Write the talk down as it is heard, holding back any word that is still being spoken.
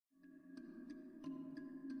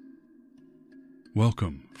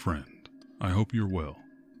Welcome, friend. I hope you're well.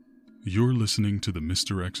 You're listening to the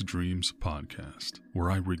Mr. X Dreams podcast,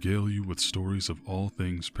 where I regale you with stories of all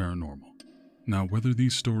things paranormal. Now, whether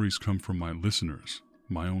these stories come from my listeners,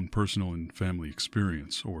 my own personal and family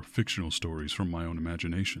experience, or fictional stories from my own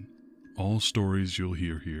imagination, all stories you'll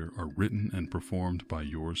hear here are written and performed by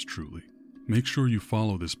yours truly. Make sure you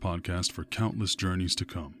follow this podcast for countless journeys to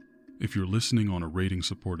come. If you're listening on a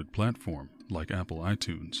rating-supported platform, like Apple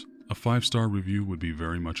iTunes, a 5-star review would be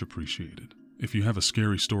very much appreciated. If you have a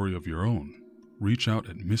scary story of your own, reach out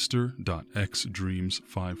at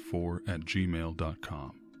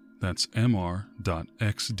mr.xdreams54@gmail.com. That's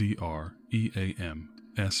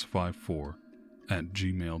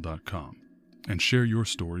mr.xdreams54@gmail.com. And share your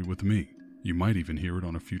story with me. You might even hear it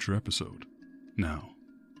on a future episode. Now,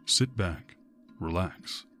 sit back,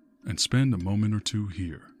 relax, and spend a moment or two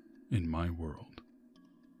here in my world.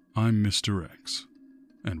 I'm Mr. X,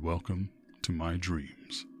 and welcome to my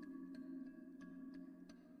dreams.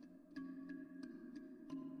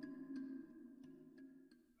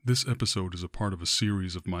 This episode is a part of a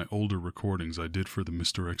series of my older recordings I did for the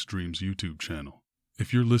Mr. X Dreams YouTube channel.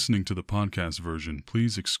 If you're listening to the podcast version,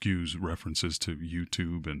 please excuse references to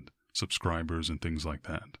YouTube and subscribers and things like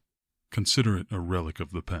that. Consider it a relic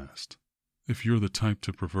of the past. If you're the type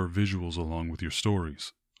to prefer visuals along with your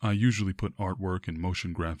stories, I usually put artwork and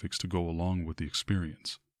motion graphics to go along with the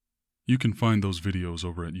experience. You can find those videos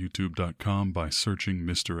over at youtube.com by searching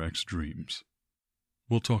Mr. X Dreams.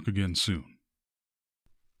 We'll talk again soon.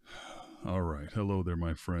 All right. Hello there,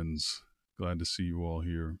 my friends. Glad to see you all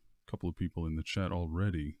here. A couple of people in the chat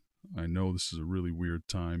already. I know this is a really weird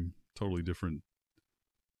time. Totally different.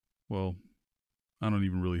 Well, I don't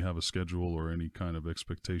even really have a schedule or any kind of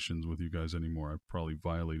expectations with you guys anymore. I've probably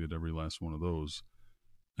violated every last one of those.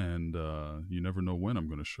 And you never know when I'm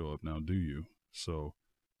going to show up now, do you? So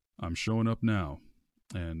I'm showing up now.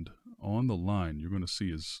 And on the line, you're going to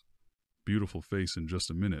see his beautiful face in just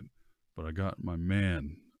a minute. But I got my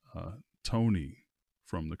man, Tony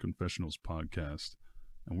from the Confessionals podcast,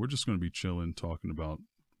 and we're just going to be chilling, talking about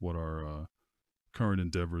what our current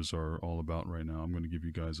endeavors are all about right now. I'm going to give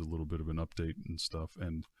you guys a little bit of an update and stuff.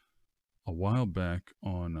 And a while back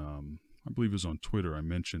on, I believe it was on Twitter, I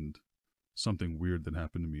mentioned something weird that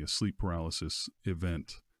happened to me, a sleep paralysis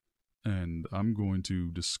event, and I'm going to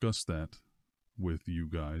discuss that with you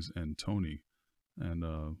guys and Tony, and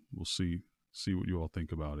we'll see what you all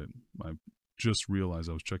think about it. I just realized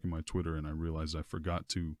I was checking my Twitter and I realized I forgot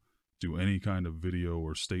to do any kind of video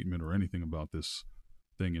or statement or anything about this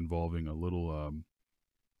thing involving a little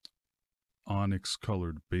onyx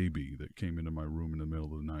colored baby that came into my room in the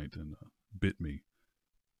middle of the night and bit me.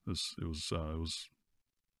 It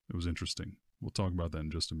was interesting. We'll talk about that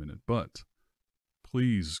in just a minute, but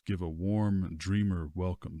please give a warm dreamer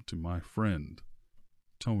welcome to my friend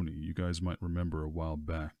Tony. You guys might remember a while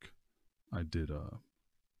back I did a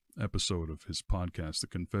episode of his podcast, the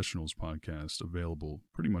Confessionals podcast, available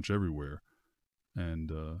pretty much everywhere.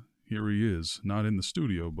 And here he is, not in the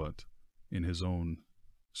studio, but in his own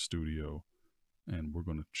studio. And we're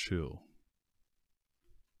going to chill.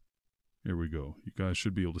 Here we go. You guys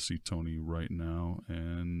should be able to see Tony right now.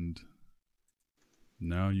 And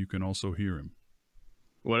now you can also hear him.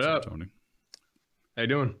 What up, Tony? How you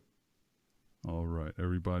doing? All right.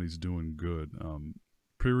 Everybody's doing good.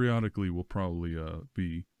 Periodically, we'll probably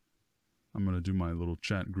I'm going to do my little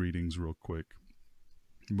chat greetings real quick,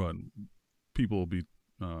 but people will be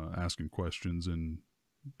asking questions and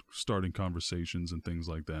starting conversations and things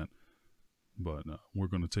like that. But we're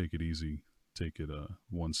going to take it easy, take it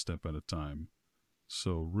one step at a time.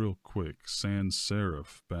 So real quick, Sans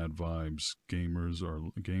Serif, Bad Vibes, Games Are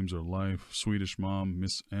Life, Swedish Mom,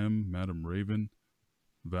 Miss M, Madam Raven,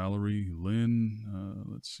 Valerie, Lynn,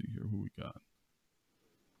 let's see here who we got.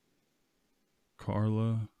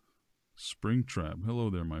 Carla, Springtrap, hello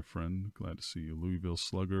there, my friend. Glad to see you. Louisville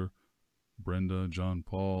Slugger, Brenda, John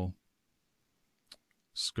Paul,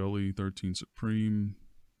 Scully, 13 Supreme.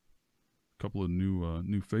 A couple of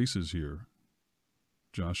new faces here.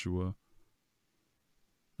 Joshua,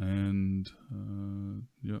 and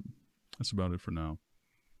yep, that's about it for now.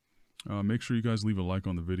 Make sure you guys leave a like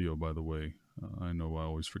on the video, by the way. I know I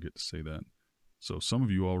always forget to say that. So some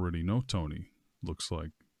of you already know Tony, looks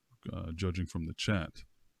like, judging from the chat.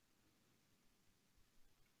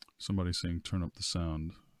 Somebody saying turn up the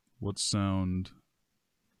sound. What sound?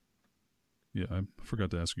 Yeah, I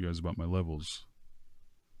forgot to ask you guys about my levels.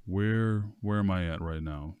 Where am I at right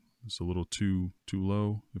now? It's a little too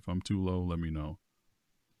low. If I'm too low, let me know.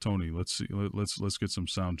 Tony, let's see. Let's get some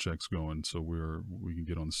sound checks going so we can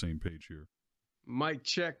get on the same page here. Mic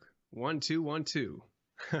check. 1 2 1 2.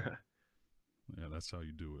 Yeah, that's how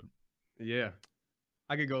you do it. Yeah.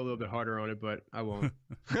 I could go a little bit harder on it, but I won't.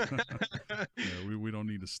 Yeah, we don't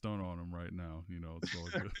need to stunt on him right now. It's all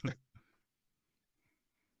good.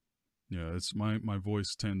 Yeah, it's my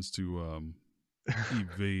voice tends to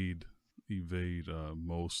evade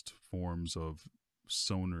most forms of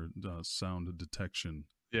sonar sound detection.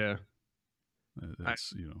 Yeah.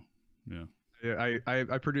 It's yeah.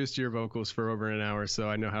 I produced your vocals for over an hour, so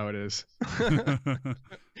I know how it is.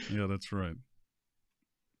 Yeah, that's right.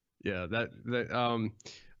 Yeah,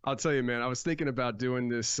 I'll tell you, man, I was thinking about doing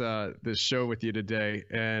this show with you today,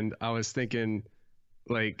 and I was thinking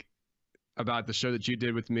like about the show that you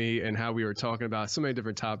did with me and how we were talking about so many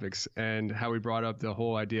different topics and how we brought up the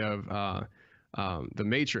whole idea of the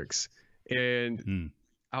Matrix. And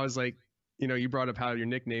I was like, you brought up how your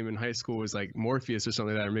nickname in high school was like Morpheus or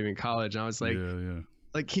something like that, or maybe in college. And I was like, yeah.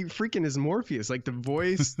 Like he freaking is Morpheus, like the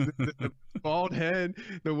voice, the bald head,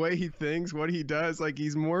 the way he thinks, what he does, like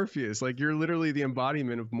he's Morpheus. Like you're literally the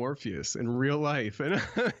embodiment of Morpheus in real life. And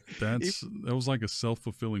that was like a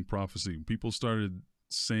self-fulfilling prophecy. People started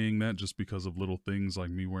saying that just because of little things like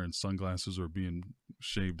me wearing sunglasses or being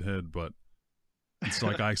shaved head, but it's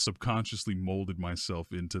like I subconsciously molded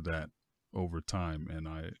myself into that over time, and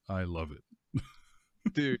I love it.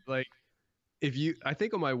 Dude, like I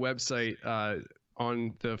think on my website,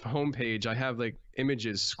 on the homepage, I have like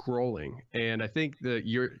images scrolling, and I think that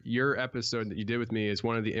your episode that you did with me is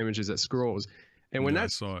one of the images that scrolls. And when I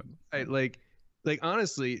saw it, like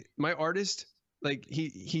honestly, my artist, like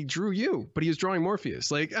he drew you, but he was drawing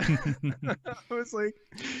Morpheus. Like I was like,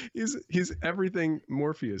 he's everything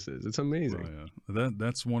Morpheus is. It's amazing. Oh, yeah.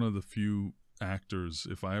 That's one of the few actors.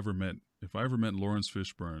 If I ever met Lawrence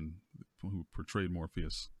Fishburne, who portrayed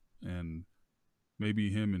Morpheus, and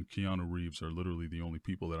maybe him and Keanu Reeves are literally the only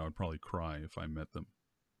people that I would probably cry if I met them.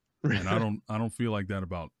 And I don't feel like that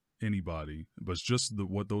about anybody, but it's just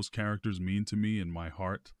what those characters mean to me in my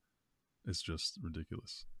heart. It's just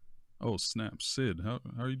ridiculous. Oh snap, Sid! How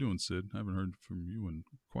are you doing, Sid? I haven't heard from you in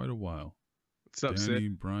quite a while. What's up, Danny,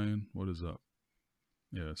 Sid? Brian, what is up?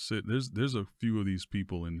 Yeah, Sid. There's a few of these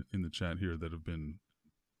people in the chat here that have been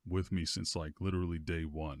with me since like literally day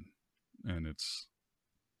one, and it's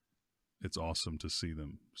awesome to see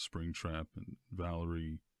them. Springtrap and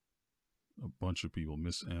Valerie, a bunch of people.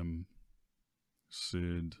 Miss M,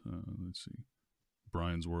 Sid. Let's see,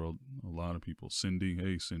 Brian's World. A lot of people. Cindy,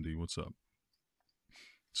 hey Cindy, what's up?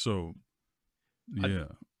 So, yeah,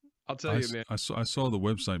 I'll tell you, man. I saw the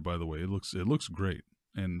website, by the way. It looks great.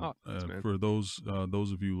 And for those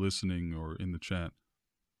of you listening or in the chat,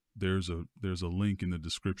 there's a link in the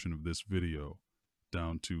description of this video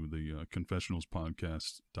down to the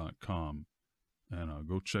confessionalspodcast.com, and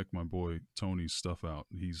go check my boy Tony's stuff out.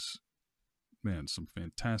 He's some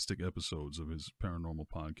fantastic episodes of his paranormal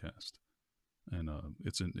podcast, and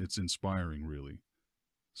it's inspiring, really.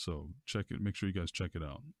 So check it. Make sure you guys check it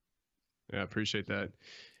out. Yeah, I appreciate that.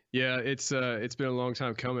 Yeah, it's been a long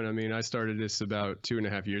time coming. I mean, I started this about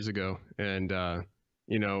 2.5 years ago, and I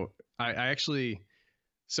actually,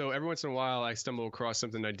 so every once in a while I stumble across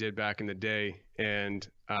something I did back in the day, and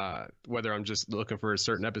whether I'm just looking for a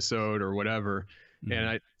certain episode or whatever, and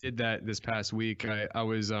I did that this past week. I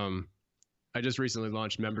just recently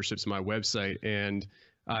launched memberships on my website, and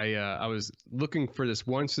I was looking for this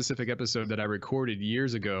one specific episode that I recorded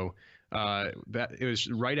years ago. That it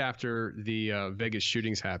was right after the Vegas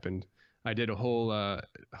shootings happened. I did a whole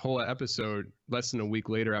episode less than a week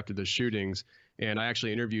later after the shootings, and I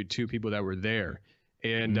actually interviewed 2 people that were there.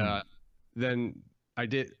 And then I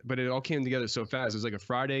did, but it all came together so fast. It was like a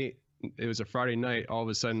Friday. It was a Friday night. All of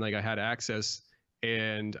a sudden, like I had access,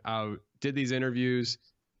 and I did these interviews.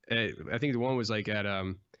 I think the one was like at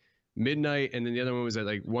midnight, and then the other one was at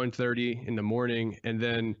like 1:30 in the morning. And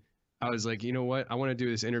then I was like, you know what? I want to do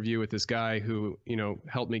this interview with this guy who,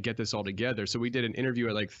 helped me get this all together. So we did an interview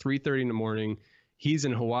at like 3:30 in the morning. He's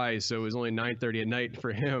in Hawaii, so it was only 9:30 at night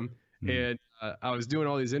for him. And I was doing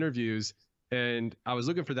all these interviews, and I was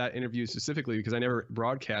looking for that interview specifically because I never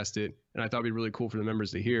broadcast it, and I thought it'd be really cool for the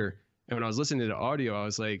members to hear. And when I was listening to the audio, I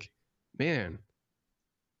was like, man,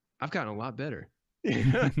 I've gotten a lot better.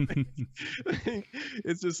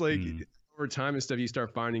 It's just like over time and stuff, you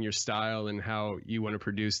start finding your style and how you want to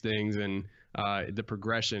produce things, and the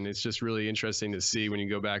progression. It's just really interesting to see when you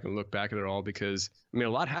go back and look back at it all, because I mean,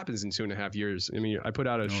 a lot happens in 2.5 years. I mean, I put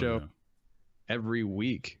out a show every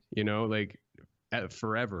week, like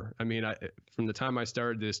forever. I mean, from the time I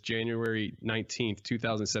started this January 19th,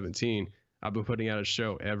 2017, I've been putting out a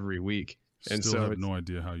show every week. And Still have no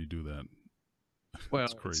idea how you do that. Well,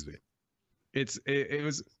 it's crazy. It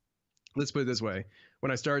was, let's put it this way.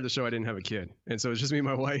 When I started the show, I didn't have a kid. And so it's just me and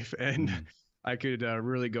my wife. And I could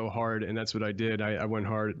really go hard, and that's what I did. I went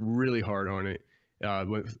hard, really hard on it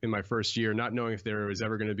in my first year, not knowing if there was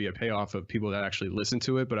ever going to be a payoff of people that actually listen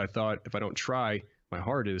to it. But I thought if I don't try my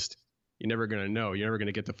hardest, you're never going to know. You're never going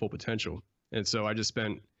to get the full potential. And so I just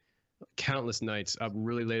spent countless nights up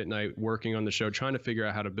really late at night working on the show, trying to figure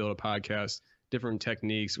out how to build a podcast, different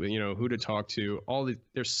techniques, who to talk to.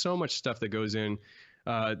 There's so much stuff that goes in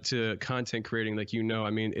to content creating, I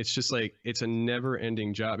mean, it's just like it's a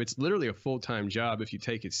never-ending job. It's literally a full-time job if you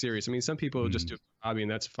take it serious. I mean, some people just do a hobby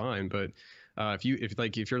and that's fine, but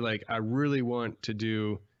if you're like, I really want to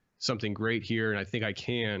do something great here and I think I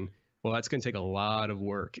can, well, that's going to take a lot of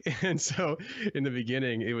work. And so in the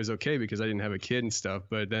beginning, it was okay because I didn't have a kid and stuff.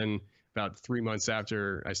 But then about 3 months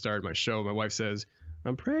after I started my show, my wife says,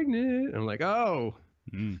 I'm pregnant. And I'm like, oh.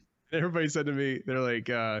 Everybody said to me, they're like,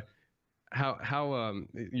 how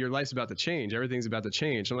your life's about to change. Everything's about to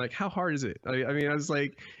change. I'm like, how hard is it? I mean, I was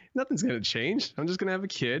like, nothing's going to change. I'm just going to have a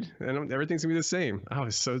kid and everything's going to be the same. I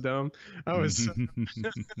was so dumb. I was so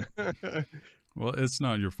Well, it's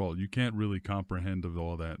not your fault. You can't really comprehend of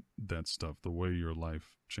all that stuff, the way your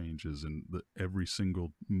life changes and every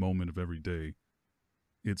single moment of every day.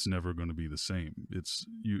 It's never going to be the same. It's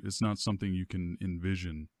not something you can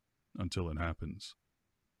envision until it happens.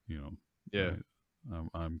 Yeah.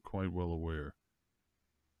 I'm quite well aware.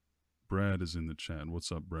 Brad is in the chat.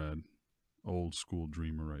 What's up, Brad? Old school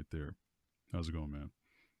dreamer right there. How's it going, man?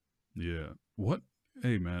 Yeah. What?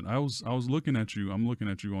 Hey, man. I was looking at you. I'm looking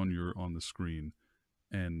at you on the screen,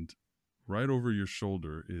 and right over your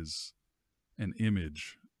shoulder is an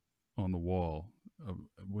image on the wall.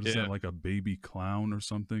 What is that? Like a baby clown or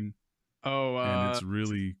something? Oh, and it's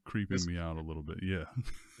really creeping me out a little bit. Yeah.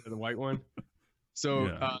 The white one.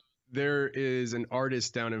 So there is an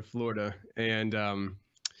artist down in Florida, and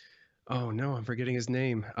oh no, I'm forgetting his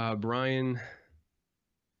name. Brian.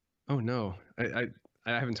 Oh no, I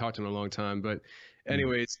haven't talked to him in a long time, but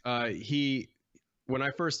anyways, when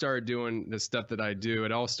I first started doing the stuff that I do,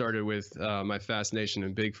 it all started with my fascination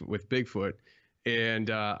with Bigfoot,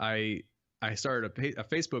 and I started a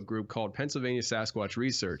Facebook group called Pennsylvania Sasquatch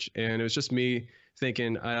Research, and it was just me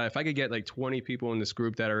thinking if I could get like 20 people in this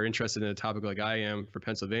group that are interested in a topic like I am for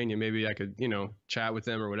Pennsylvania, maybe I could chat with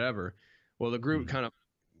them or whatever. Well, the group kind of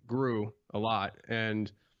grew a lot,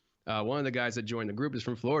 and one of the guys that joined the group is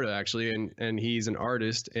from Florida actually, and he's an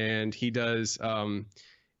artist, and he does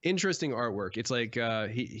interesting artwork. It's like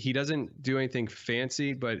he doesn't do anything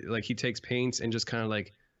fancy, but like he takes paints and just kind of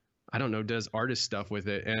like, I don't know, does artist stuff with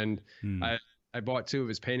it. And I bought 2 of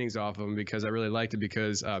his paintings off of him because I really liked it,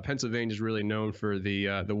 because Pennsylvania is really known for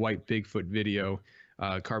the white Bigfoot video,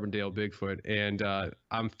 Carbondale Bigfoot. And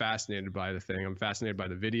I'm fascinated by the thing. I'm fascinated by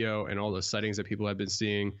the video and all the sightings that people have been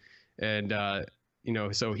seeing. And,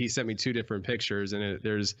 so he sent me 2 different pictures, and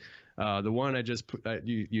there's the one I just put that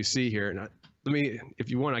you see here. And let me, if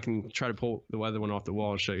you want, I can try to pull the other one off the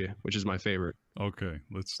wall and show you, which is my favorite. Okay,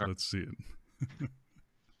 let's see it.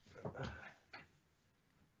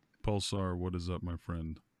 Pulsar, what is up, my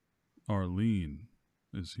friend? Arlene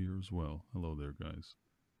is here as well. Hello there, guys.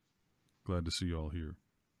 Glad to see you all here.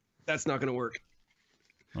 That's not going to work.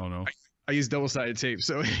 Oh, no? I use double-sided tape,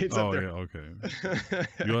 so it's up there. Yeah, okay.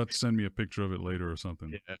 You'll have to send me a picture of it later or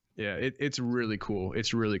something. Yeah, it's really cool.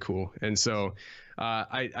 It's really cool. And so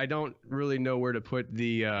I don't really know where to put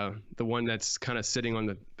the one that's kind of sitting on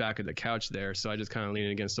the back of the couch there, so I just kind of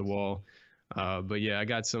lean against the wall. But yeah, I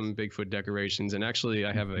got some Bigfoot decorations, and actually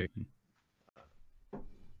I have a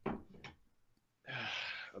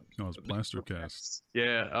it's plaster casts.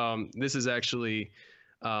 Yeah, this is actually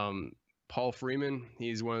Paul Freeman.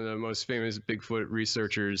 He's one of the most famous Bigfoot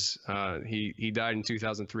researchers. He died in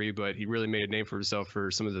 2003, but he really made a name for himself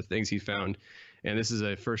for some of the things he found. And this is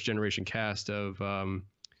a first generation cast of the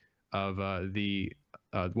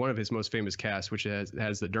one of his most famous casts, which has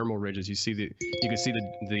the dermal ridges. You can see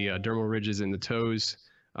the dermal ridges in the toes,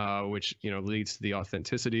 which leads to the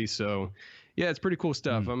authenticity. So yeah, it's pretty cool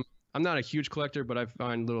stuff. I'm not a huge collector, but I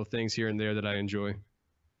find little things here and there that I enjoy.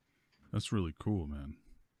 That's really cool, man.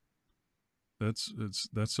 That's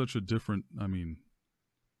such a different, I mean,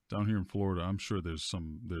 down here in Florida, I'm sure there's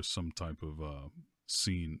some type of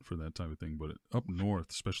scene for that type of thing, but up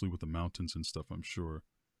north, especially with the mountains and stuff, I'm sure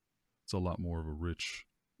it's a lot more of a rich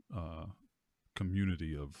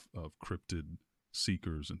community of cryptid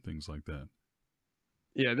seekers and things like that.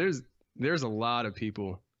 Yeah, there's a lot of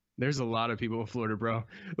people. There's a lot of people in Florida, bro.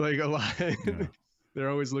 Like a lot. Yeah. They're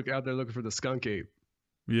always out there looking for the skunk ape.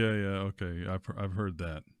 Yeah, okay. I've heard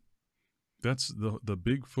that. That's the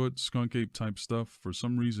Bigfoot skunk ape type stuff. For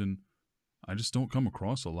some reason, I just don't come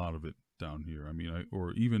across a lot of it down here. I mean,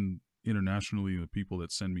 or even internationally, the people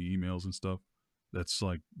that send me emails and stuff, that's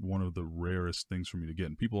like one of the rarest things for me to get,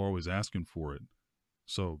 and people are always asking for it.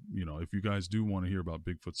 So, you know, if you guys do want to hear about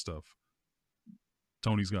Bigfoot stuff,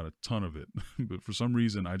 Tony's got a ton of it, but for some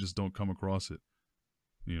reason I just don't come across it.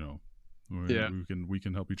 You know, Yeah. we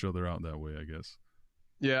can help each other out that way, I guess.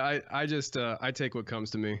 Yeah, I just I take what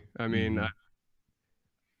comes to me. I mean, Mhm.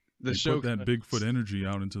 the You show put that Bigfoot energy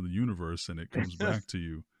out into the universe, and it comes back to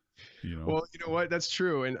you. You know. Well, you know what? That's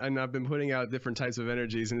true, and I've been putting out different types of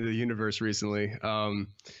energies into the universe recently.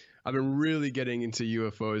 I've been really getting into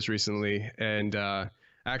UFOs recently, and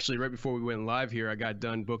actually, right before we went live here, I got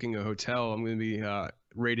done booking a hotel. I'm going to be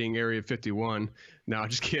rating Area 51. No, I'm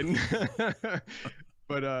just kidding.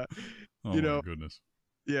 But Oh you my know, goodness.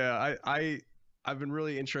 yeah, I've been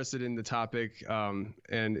really interested in the topic, and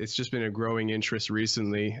it's just been a growing interest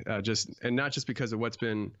recently. And not just because of what's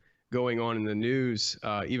been going on in the news,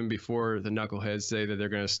 even before the knuckleheads say that they're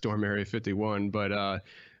going to storm Area 51, but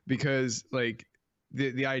because like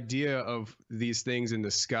the idea of these things in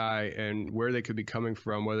the sky and where they could be coming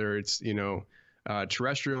from, whether it's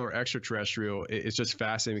terrestrial or extraterrestrial, it's just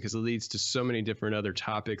fascinating because it leads to so many different other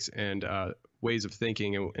topics and ways of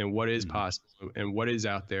thinking and what is possible and what is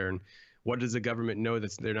out there and what does the government know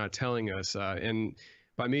that they're not telling us. And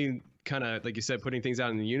by me kind of, like you said, putting things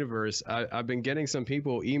out in the universe, I've been getting some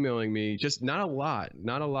people emailing me, just not a lot,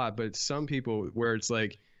 but some people where it's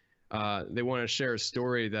like they want to share a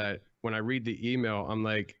story that when I read the email, I'm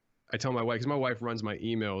like, I tell my wife, because my wife runs my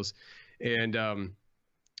emails, and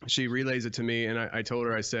she relays it to me, and I told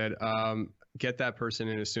her, I said, get that person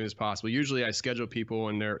in as soon as possible. Usually I schedule people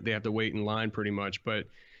and they have to wait in line pretty much, but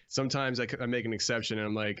sometimes I make an exception and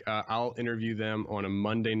I'm like, I'll interview them on a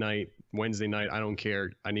Monday night, Wednesday night. I don't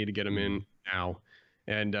care. I need to get them in now.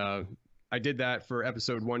 And I did that for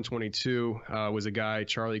episode 122. Was a guy,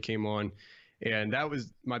 Charlie, came on, and that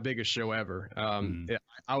was my biggest show ever.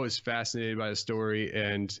 I was fascinated by the story,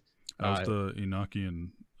 and That was the Enochian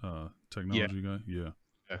yeah, technology guy. Yeah.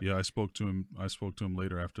 I spoke to him.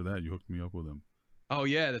 Later after that. You hooked me up with him. Oh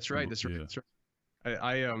yeah, that's right. That's right. Yeah. That's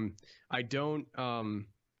right.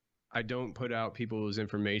 I don't put out people's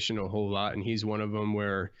information a whole lot, and he's one of them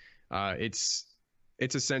where it's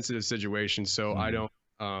a sensitive situation. So I don't.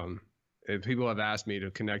 If people have asked me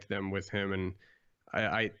to connect them with him, and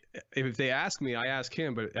I if they ask me, I ask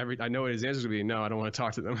him. But I know what his answer is gonna be. No, I don't want to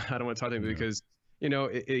talk to them. I don't want to talk to him because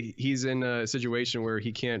he's in a situation where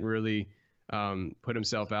he can't really put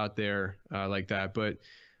himself out there like that. But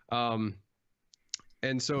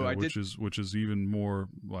and so which is even more.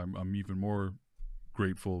 I'm even more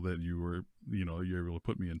grateful that you're able to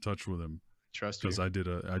put me in touch with him. Trust you. Because I did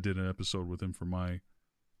an episode with him for my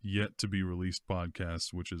yet to be released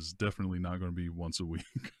podcast, which is definitely not going to be once a week.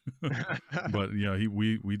 But yeah,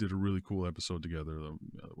 we did a really cool episode together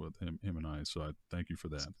with him and I. So I thank you for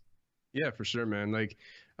that. Yeah, for sure, man. Like,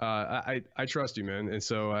 I trust you, man, and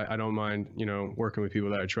so I don't mind working with people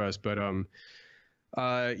that I trust. But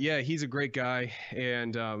yeah, he's a great guy,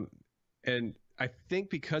 and I think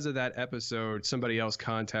because of that episode, somebody else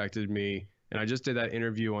contacted me, and I just did that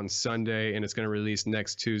interview on Sunday, and it's going to release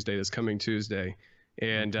next Tuesday, this coming Tuesday.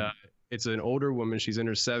 And it's an older woman. She's in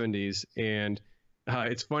her 70s. And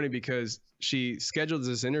it's funny because she scheduled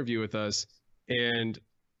this interview with us, and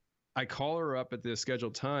I call her up at the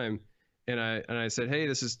scheduled time. And I said, hey,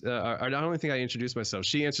 this is, I don't even think I introduced myself.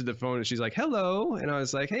 She answered the phone and she's like, hello. And I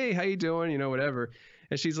was like, hey, how you doing? Whatever.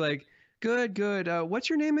 And she's like, good. What's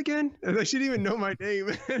your name again? And she didn't even know my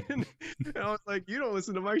name. And I was like, you don't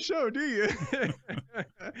listen to my show, do you?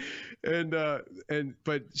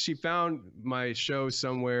 But she found my show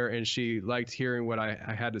somewhere and she liked hearing what I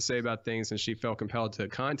had to say about things, and she felt compelled to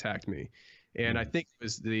contact me. And I think it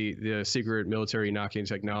was the secret military Enochian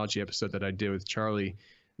technology episode that I did with Charlie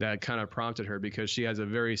that kind of prompted her, because she has a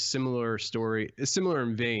very similar story, similar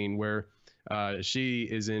in vein, where she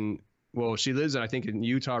lives I think in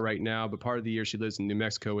Utah right now, but part of the year she lives in New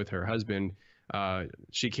Mexico with her husband.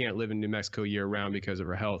 She can't live in New Mexico year round because of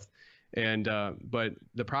her health. And but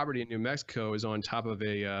the property in New Mexico is on top of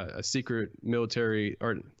a secret military,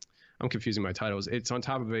 or I'm confusing my titles. It's on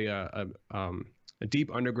top of a deep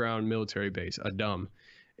underground military base, a DUM.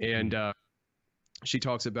 And she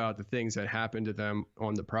talks about the things that happened to them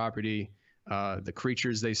on the property, the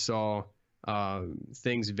creatures they saw,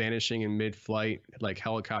 things vanishing in mid-flight, like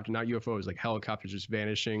helicopter, not UFOs, like helicopters just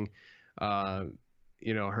vanishing. Her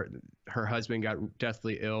husband got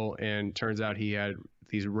deathly ill, and turns out he had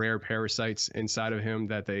these rare parasites inside of him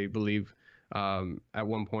that they believe at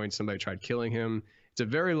one point somebody tried killing him. It's a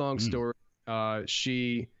very long story.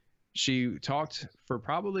 She talked for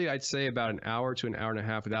probably, I'd say, about an hour to an hour and a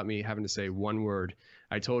half without me having to say one word.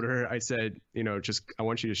 I told her, I said, just I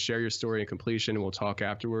want you to share your story in completion, and we'll talk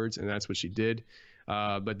afterwards. And that's what she did.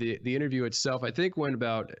 But the interview itself, I think, went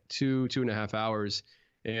about 2.5 hours.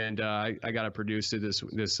 And I got to produce it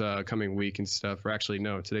this coming week and stuff. Or actually,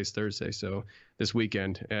 no, today's Thursday, so this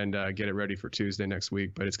weekend, and get it ready for Tuesday next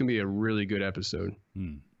week. But it's gonna be a really good episode.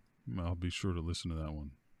 I'll be sure to listen to that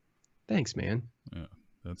one. Thanks, man. Yeah,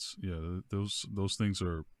 those things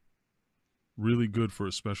are really good for,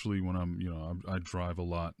 especially when I drive a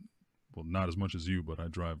lot. Well, not as much as you, but I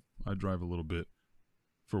drive a little bit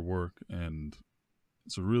for work, and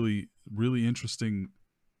it's a really, really interesting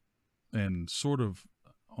and sort of,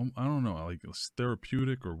 I don't know, like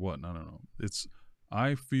therapeutic or what. I don't know.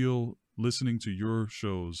 I feel listening to your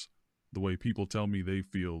shows the way people tell me they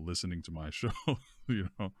feel listening to my show,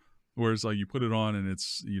 whereas like you put it on and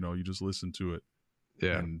it's, you just listen to it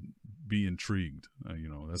and be intrigued.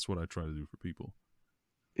 That's what I try to do for people.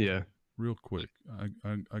 Yeah. Real quick,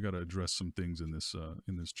 I got to address some things in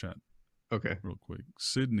this chat. Okay. Real quick.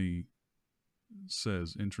 Sydney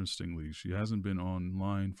says, interestingly, she hasn't been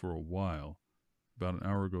online for a while. About an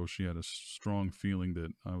hour ago, she had a strong feeling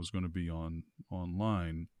that I was going to be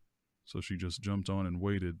online, so she just jumped on and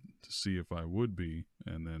waited to see if I would be,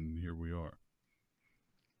 and then here we are.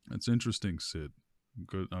 It's interesting, Sid.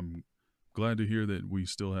 Good. I'm glad to hear that we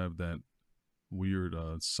still have that weird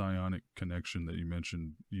psionic connection that you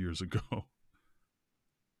mentioned years ago.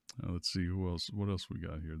 Let's see what else we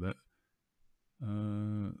got here. Let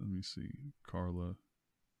me see. Carla.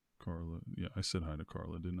 Yeah, I said hi to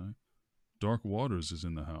Carla, didn't I? Dark Waters is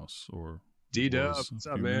in the house, or D-Dub, what's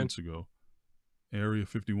up, man? Minutes ago. Area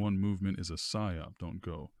 51 movement is a psyop. Don't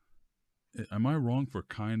go. Am I wrong for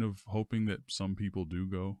kind of hoping that some people do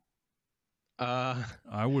go?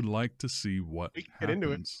 I would like to see what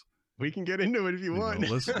happens. We can get into it if you want.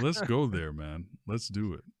 Let's go there, man. Let's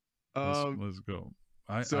do it. Let's go.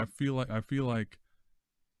 I feel like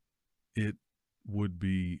it would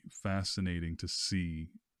be fascinating to see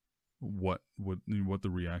what the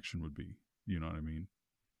reaction would be. You know what I mean?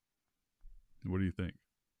 What do you think?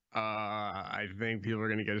 I think people are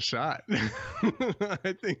gonna get shot.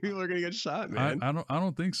 I think people are gonna get shot, man. I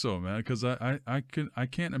don't think so, man. Because I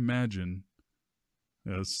can't imagine.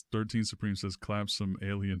 Yes, 13 Supreme says, "Clap some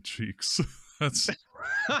alien cheeks." That's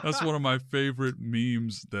one of my favorite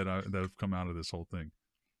memes that have come out of this whole thing.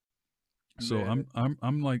 So man.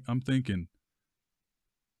 I'm thinking,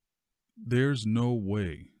 there's no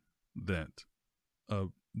way that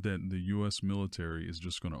the U.S. military is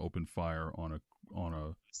just going to open fire on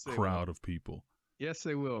a crowd of people. Yes,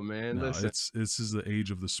 they will, man. No, this is the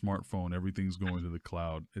age of the smartphone. Everything's going to the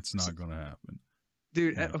cloud. It's not going to happen,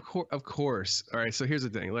 dude. Yeah. Of course. All right. So here's the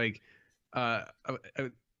thing. Like,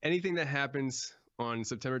 anything that happens on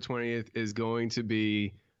September 20th is going to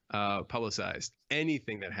be publicized.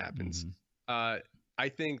 Anything that happens. Mm-hmm. I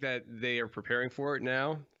think that they are preparing for it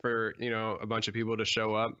now, for a bunch of people to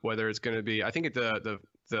show up. Whether it's going to be, I think at the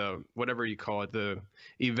whatever you call it, the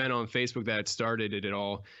event on Facebook that started it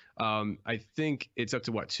all. I think it's up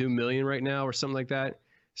to 2 million right now or something like that.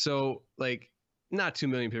 So like, not 2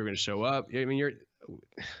 million people are going to show up. I mean,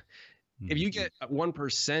 if you get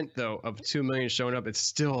 1% though of 2 million showing up, it's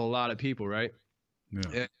still a lot of people, right?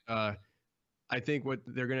 Yeah. I think what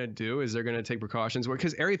they're going to do is they're going to take precautions,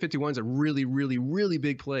 because Area 51 is a really, really, really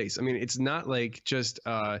big place. I mean, it's not like just,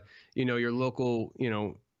 your local,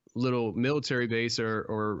 little military base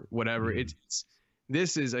or whatever.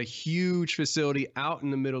 This is a huge facility out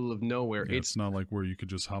in the middle of nowhere. Yeah, it's not like where you could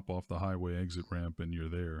just hop off the highway exit ramp and you're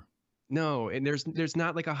there. No, and there's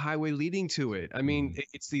not like a highway leading to it. I mean,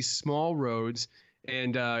 it's these small roads,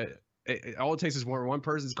 and all it takes is one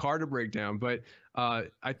person's car to break down. But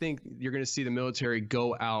I think you're going to see the military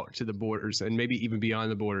go out to the borders and maybe even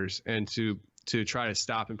beyond the borders, and to try to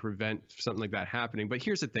stop and prevent something like that happening. But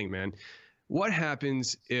here's the thing, man. What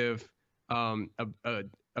happens if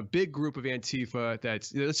a big group of Antifa,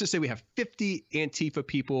 let's just say we have 50 Antifa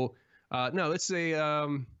people. No, let's say, all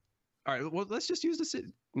right, well, let's just use this.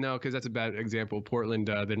 No, because that's a bad example. Portland,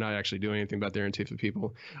 they're not actually doing anything about their Antifa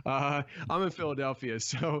people. I'm in Philadelphia,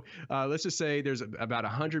 so let's just say there's about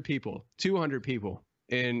 100 people, 200 people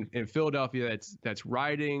in Philadelphia that's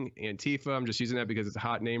rioting Antifa. I'm just using that because it's a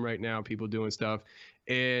hot name right now. People doing stuff,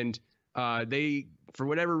 and they, for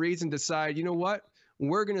whatever reason, decide, you know what?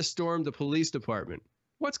 We're going to storm the police department.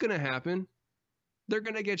 What's going to happen? They're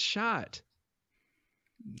going to get shot.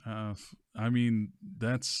 I mean,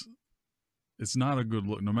 it's not a good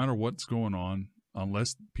look, no matter what's going on,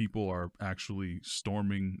 unless people are actually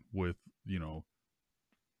storming with,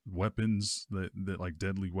 weapons that like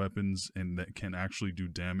deadly weapons and that can actually do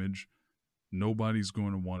damage. Nobody's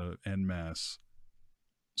going to want to en masse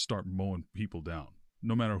start mowing people down,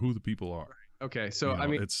 no matter who the people are. Okay, so You I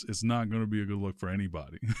know, mean, it's not going to be a good look for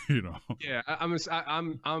anybody. You know. yeah,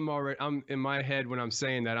 I'm already I'm in my head when I'm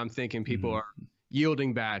saying that I'm thinking people Hmm. are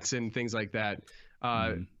yielding bats and things like that.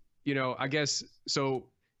 Uh, Hmm. I guess so.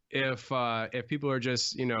 If people are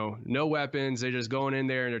just no weapons, they're just going in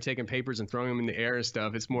there and they're taking papers and throwing them in the air and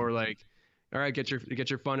stuff. It's more like, all right, get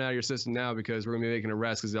your fun out of your system now because we're gonna be making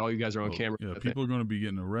arrests because all you guys are on Well, camera. yeah, people are going to be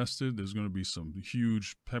getting arrested. There's going to be some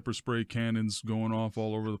huge pepper spray cannons going off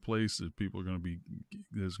all over the place.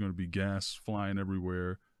 There's going to be gas flying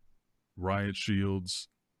everywhere, riot shields.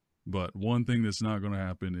 But one thing that's not going to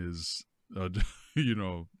happen is,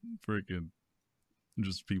 freaking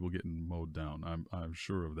just people getting mowed down. I'm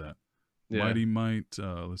sure of that. Yeah. Mighty Might,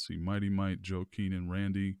 let's see, Mighty Might, Joe Keenan,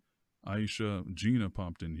 Randy, Aisha, Gina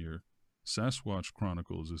popped in here. Sasquatch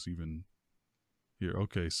Chronicles is even here.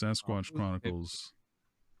 Okay, Sasquatch Chronicles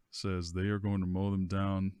says they are going to mow them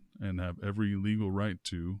down and have every legal right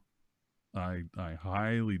to. I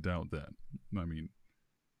highly doubt that. I mean,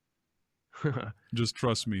 just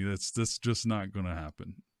trust me, that's just not going to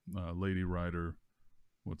happen. Lady Rider,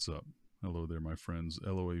 what's up? Hello there, my friends.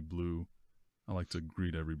 LOA Blue. I like to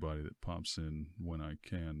greet everybody that pops in when I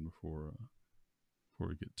can before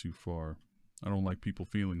we get too far. I don't like people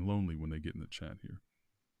feeling lonely when they get in the chat here.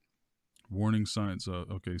 Warning signs.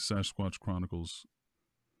 Okay, Sasquatch Chronicles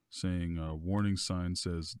saying warning sign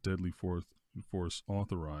says deadly force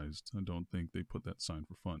authorized. I don't think they put that sign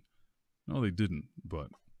for fun. No, they didn't. But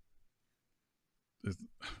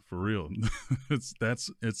for real,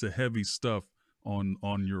 it's a heavy stuff on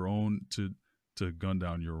your own to gun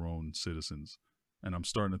down your own citizens. And I'm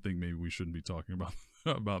starting to think maybe we shouldn't be talking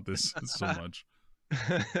about this so much.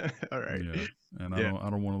 All right. Yeah, and I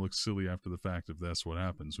don't want to look silly after the fact if that's what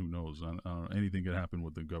happens. Who knows? Anything could happen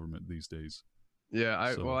with the government these days. Yeah,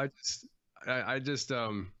 I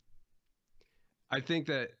think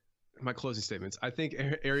that my closing statements. I think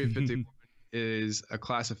Area 51 is a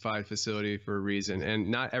classified facility for a reason, and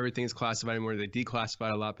not everything is classified anymore. They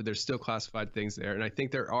declassified a lot, but there's still classified things there, and I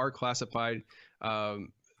think there are classified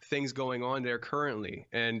things going on there currently.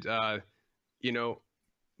 And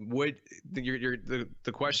would the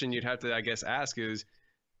question you'd have to, I guess, ask is,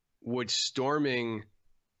 would storming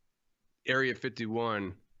Area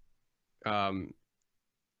 51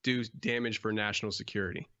 do damage for national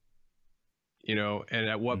security? And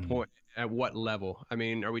at what point, at what level? I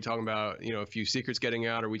mean, are we talking about a few secrets getting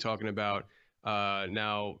out? Are we talking about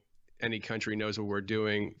now any country knows what we're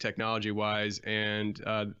doing technology wise and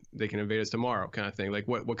they can invade us tomorrow, kind of thing? Like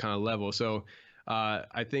what kind of level? So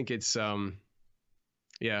I think it's I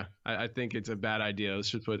think it's a bad idea. Let's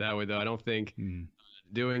just put it that way, though. I don't think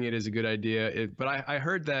doing it is a good idea. But I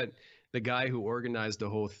heard that the guy who organized the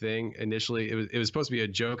whole thing initially, it was supposed to be a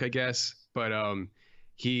joke, I guess. But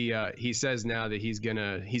he says now that he's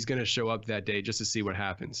gonna show up that day just to see what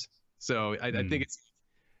happens. So I think it's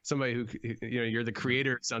somebody who you're the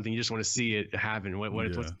creator of something. You just want to see it happen.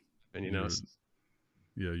 What's happening,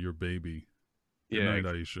 Yeah, your baby. Good night,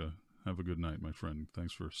 Aisha. Have a good night, my friend.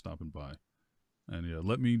 Thanks for stopping by. And yeah,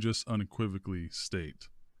 let me just unequivocally state,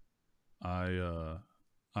 I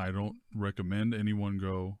don't recommend anyone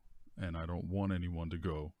go, and I don't want anyone to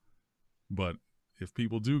go. But if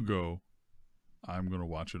people do go, I'm gonna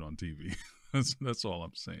watch it on TV. That's all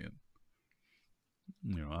I'm saying.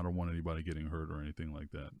 I don't want anybody getting hurt or anything like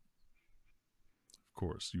that. Of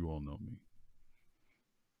course, you all know me.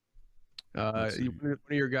 One of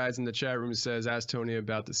your guys in the chat room says, "Ask Tony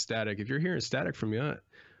about the static." If you're hearing static from me, I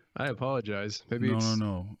apologize. Maybe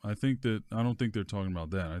No. I don't think they're talking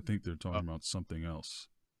about that. I think they're talking about something else.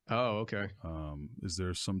 Oh, okay. Is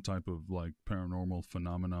there some type of like paranormal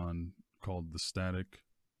phenomenon called the static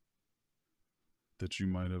that you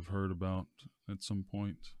might have heard about at some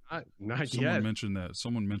point? Not Someone yet. mentioned that.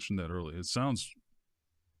 Someone mentioned that earlier. It sounds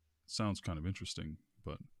kind of interesting,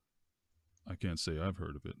 but I can't say I've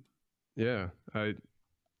heard of it. Yeah, I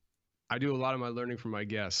do a lot of my learning from my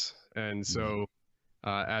guests, and so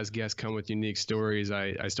as guests come with unique stories,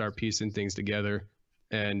 I start piecing things together,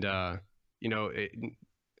 and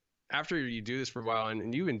after you do this for a while,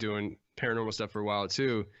 and you've been doing paranormal stuff for a while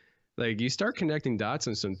too, like you start connecting dots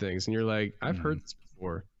on some things, and you're like, I've heard this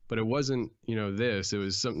before, but it wasn't this. It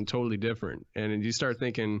was something totally different, and you start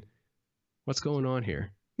thinking, what's going on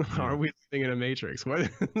here? Are we living in a matrix? What?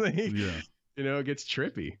 It gets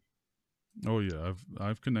trippy. Oh yeah,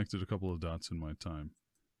 I've connected a couple of dots in my time.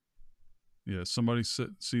 Yeah, somebody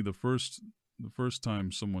said, see, the first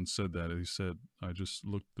time someone said that, he said, I just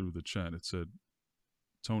looked through the chat. It said,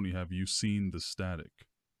 Tony, have you seen the static?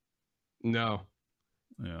 No.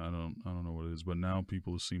 Yeah, I don't know what it is, but now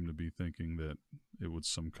people seem to be thinking that it was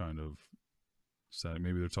some kind of static.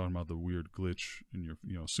 Maybe they're talking about the weird glitch in your,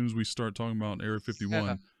 as soon as we start talking about Area Yeah.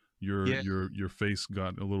 51, Yeah. your face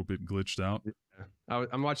got a little bit glitched out. Yeah.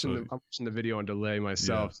 I'm watching So the video on delay yeah,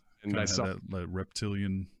 myself, and kind I of had saw. that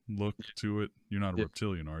reptilian look to it. You're not a Yeah.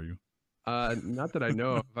 reptilian, are you? Not that I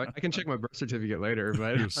know of. I can check my birth certificate later, but You're a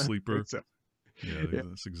I don't think sleeper. so. Yeah, Yeah.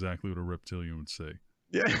 that's exactly what a reptilian would say.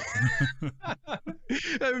 Yeah.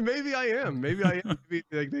 I mean, maybe I am. Maybe I am. Maybe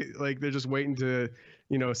they're just waiting to,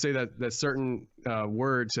 say that certain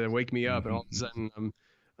word to wake me up, and all of a sudden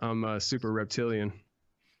I'm a super reptilian.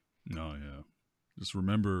 No, yeah. Just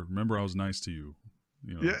remember, I was nice to you.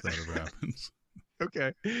 Yeah. If that ever happens.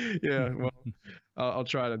 Okay. Yeah. Well, I'll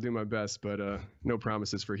try to do my best, but no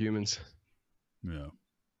promises for humans. Yeah.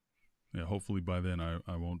 Yeah. Hopefully by then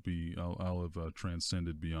I won't be. I'll have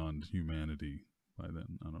transcended beyond humanity by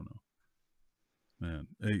then. I don't know. Man.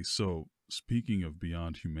 Hey. So speaking of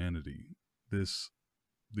beyond humanity,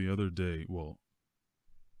 the other day. Well,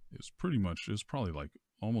 it's probably like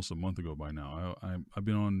almost a month ago by now. I've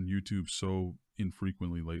been on YouTube so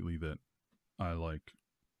infrequently lately that I like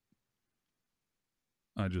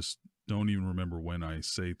I just don't even remember when I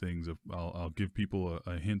say things. If I'll give people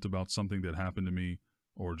a hint about something that happened to me,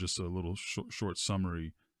 or just a little short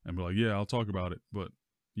summary, and be like, "Yeah, I'll talk about it." But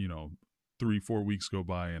 3-4 weeks go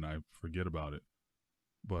by and I forget about it.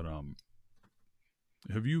 But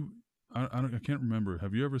have you? I can't remember.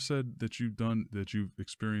 Have you ever said that you've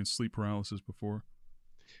experienced sleep paralysis before?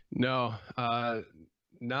 No,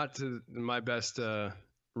 not to my best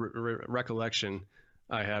recollection.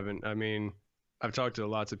 I haven't. I mean, I've talked to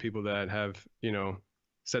lots of people that have,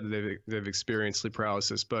 said that they've experienced sleep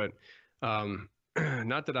paralysis, but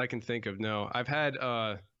not that I can think of. No, I've had,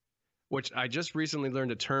 which I just recently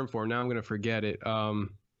learned a term for. Now I'm going to forget it.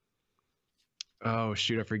 Oh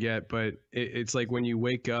shoot, I forget. But it's like when you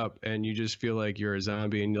wake up and you just feel like you're a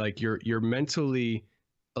zombie, and like you're mentally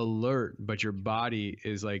alert, but your body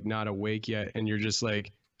is like not awake yet, and you're just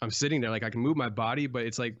like, I'm sitting there, like I can move my body, but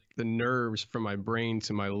it's like the nerves from my brain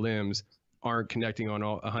to my limbs aren't connecting on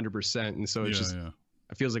all 100%, and so it's Yeah, just, yeah.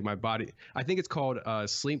 it feels like my body. I think it's called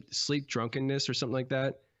sleep drunkenness or something like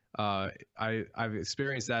that. I've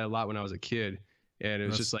experienced that a lot when I was a kid, and it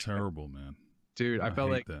was That's just like, terrible, man. dude, I I felt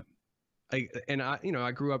hate like that. and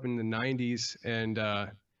I grew up in the 90s, and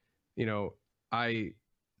you know I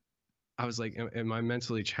I was like, am I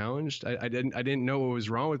mentally challenged? I didn't know what was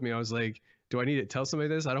wrong with me. I was like, do I need to tell somebody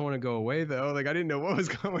this? I don't want to go away though. Like I didn't know what was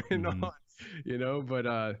going Hmm. on,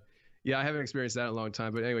 But yeah, I haven't experienced that in a long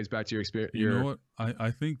time. But anyways, back to your experience. You know what?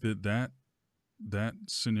 I think that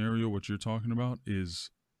scenario, what you're talking about, is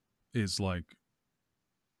like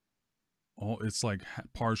it's like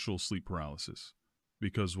partial sleep paralysis,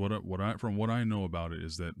 because from what I know about it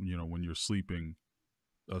is that when you're sleeping,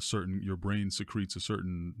 your brain secretes a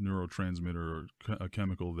certain neurotransmitter or a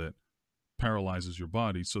chemical that paralyzes your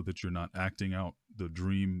body so that you're not acting out the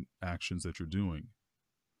dream actions that you're doing.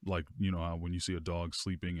 Like, how when you see a dog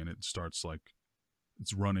sleeping and it starts like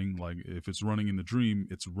it's running, like if it's running in the dream,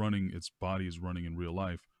 its body is running in real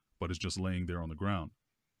life, but it's just laying there on the ground.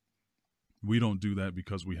 We don't do that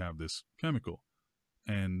because we have this chemical.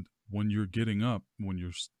 And when you're getting up, when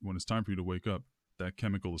it's time for you to wake up, that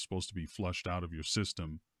chemical is supposed to be flushed out of your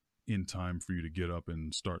system in time for you to get up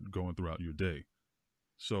and start going throughout your day.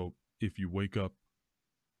 So if you wake up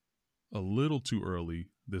a little too early,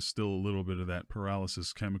 there's still a little bit of that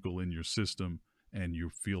paralysis chemical in your system, and you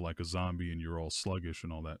feel like a zombie and you're all sluggish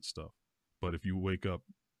and all that stuff. But if you wake up,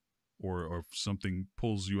 or if something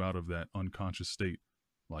pulls you out of that unconscious state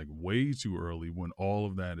like way too early, when all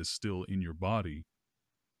of that is still in your body,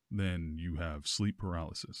 then you have sleep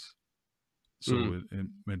paralysis. So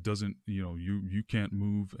it doesn't, you can't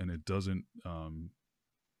move, and it doesn't,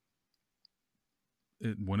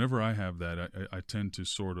 whenever I have that, I tend to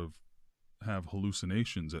sort of have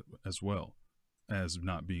hallucinations as well as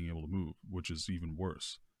not being able to move, which is even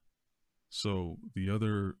worse. So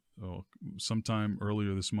sometime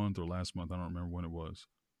earlier this month or last month, I don't remember when it was,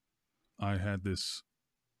 I had this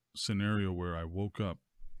scenario where I woke up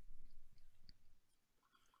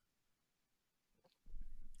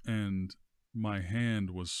and my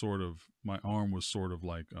arm was sort of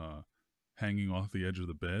like hanging off the edge of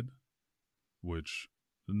the bed, which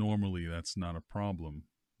normally that's not a problem,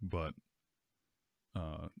 but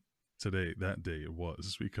that day it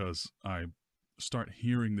was, because I start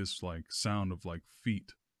hearing this like sound of like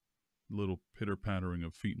feet, little pitter pattering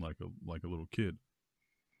of feet, like a little kid,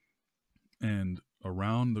 and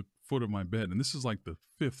around the foot of my bed. And this is like the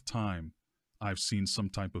fifth time I've seen some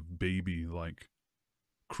type of baby like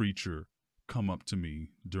creature come up to me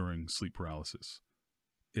during sleep paralysis.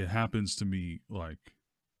 It happens to me like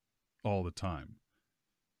all the time.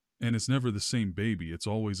 And it's never the same baby. It's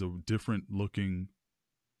always a different looking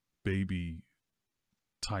baby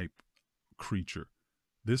type creature.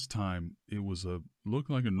 This time it looked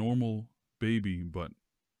like a normal baby, but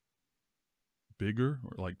bigger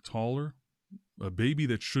or like taller. A baby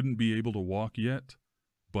that shouldn't be able to walk yet,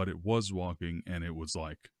 but it was walking, and it was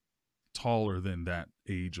like taller than that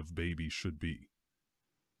age of baby should be.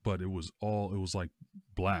 But it was like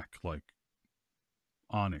black, like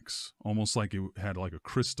onyx, almost like it had like a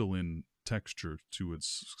crystalline texture to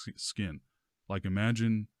its skin. Like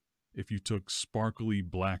imagine if you took sparkly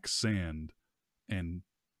black sand and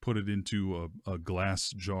put it into a glass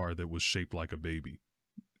jar that was shaped like a baby,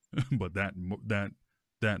 but that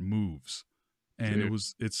moves, and Dude.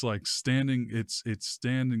 it's like standing, it's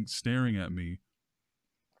standing staring at me,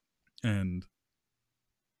 and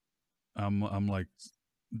I'm like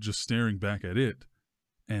just staring back at it,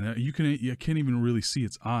 and you can't even really see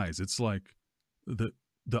its eyes. It's like the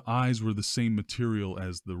eyes were the same material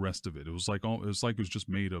as the rest of it. It was like it was just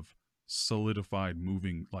made of solidified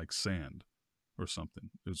moving like sand or something.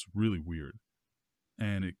 It's really weird.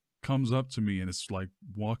 And it comes up to me, and it's like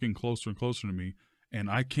walking closer and closer to me, and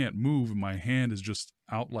I can't move, and my hand is just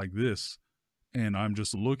out like this, and I'm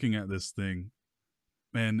just looking at this thing,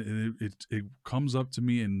 and it comes up to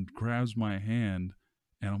me and grabs my hand,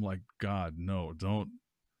 and I'm like, God, no,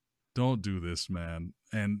 don't do this, man.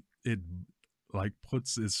 And it like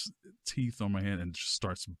puts its teeth on my hand and just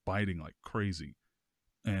starts biting like crazy.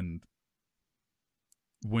 And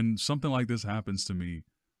when something like this happens to me,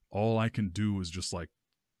 all I can do is just like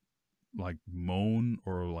moan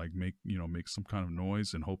or like make some kind of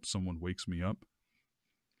noise and hope someone wakes me up.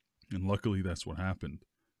 And luckily that's what happened.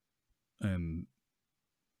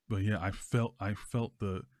 But yeah, I felt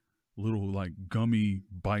the little like gummy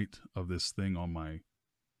bite of this thing on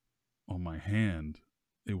my hand.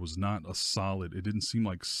 It was not a solid, it didn't seem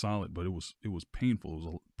like solid, but it was painful. It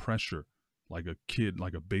was a pressure, like a kid,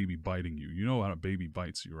 like a baby biting you. You know how a baby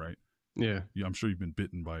bites you, right? Yeah. I'm sure you've been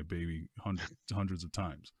bitten by a baby hundreds of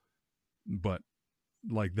times. But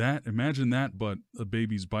like that, imagine that, but a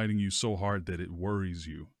baby's biting you so hard that it worries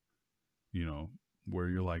you, where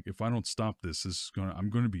you're like, if I don't stop this,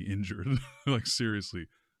 I'm going to be injured. Like seriously,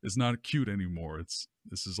 it's not cute anymore.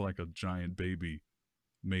 This is like a giant baby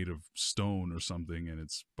made of stone or something, and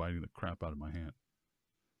it's biting the crap out of my hand.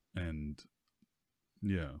 And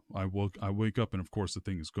yeah, I wake up, and of course the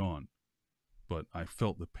thing is gone, but I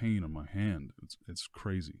felt the pain on my hand. It's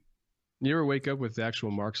crazy. You ever wake up with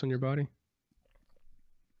actual marks on your body?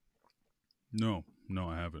 No,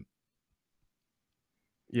 I haven't.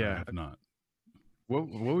 Yeah. I have not. What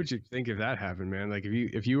would you think if that happened, man? Like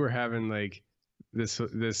if you were having like this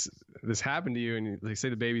happened to you, and like say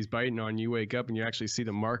the baby's biting on you, wake up and you actually see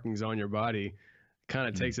the markings on your body, kind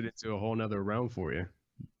of takes it into a whole nother realm for you.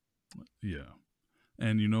 Yeah.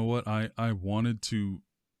 And you know what? I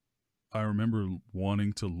remember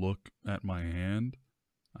wanting to look at my hand.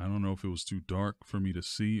 I don't know if it was too dark for me to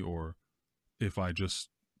see, or if I just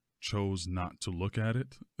chose not to look at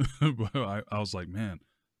it. But I was like, man,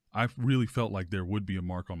 I really felt like there would be a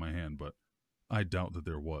mark on my hand, but I doubt that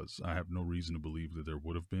there was. I have no reason to believe that there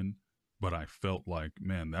would have been, but I felt like,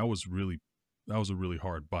 man, that was a really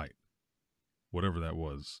hard bite, whatever that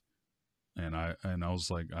was. And I was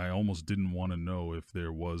like, I almost didn't want to know if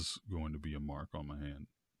there was going to be a mark on my hand.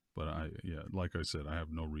 But like I said, I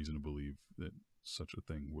have no reason to believe that such a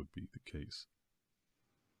thing would be the case.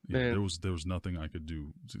 Yeah, there was nothing I could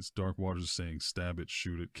do. It's Dark Waters saying, stab it,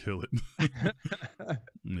 shoot it, kill it.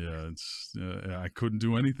 Yeah, I couldn't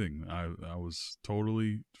do anything. I was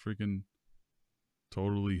totally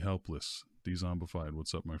helpless. Dezombified.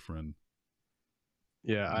 What's up, my friend?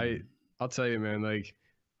 Yeah, I'll tell you, man, like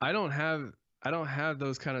I don't have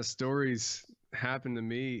those kind of stories happen to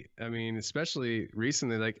me. I mean, especially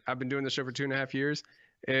recently, like I've been doing the show for 2.5 years,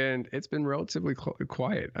 and it's been relatively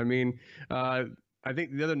quiet. I mean, I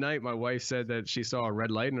think the other night my wife said that she saw a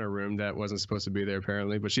red light in her room that wasn't supposed to be there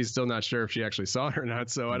apparently, but she's still not sure if she actually saw it or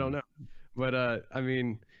not. So I don't know. But I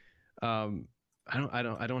mean, I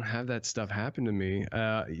don't have that stuff happen to me.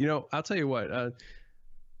 I'll tell you what.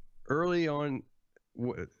 Early on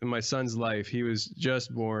in my son's life, he was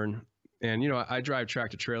just born, and I drive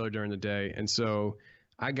tractor trailer during the day, and so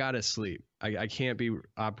I gotta sleep. I can't be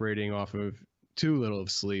operating off of too little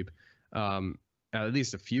of sleep, at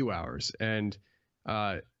least a few hours, and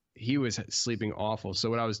he was sleeping awful.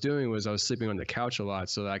 So what I was doing was I was sleeping on the couch a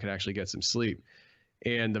lot so that I could actually get some sleep.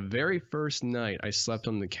 And the very first night I slept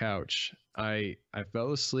on the couch, I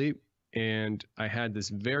fell asleep and I had this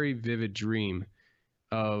very vivid dream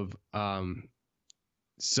of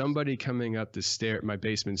somebody coming up my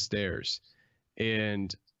basement stairs,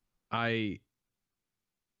 and I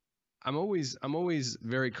I'm always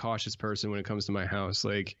very cautious person when it comes to my house.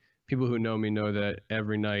 Like, people who know me know that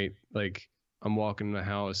every night, like, I'm walking in the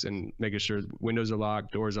house and making sure windows are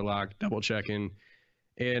locked, doors are locked, double checking.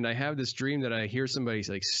 And I have this dream that I hear somebody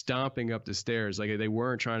like stomping up the stairs. Like, they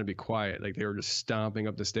weren't trying to be quiet. Like, they were just stomping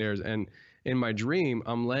up the stairs. And in my dream,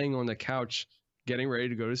 I'm laying on the couch getting ready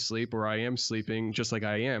to go to sleep, or I am sleeping just like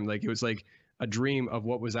I am. Like, it was like a dream of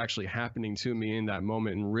what was actually happening to me in that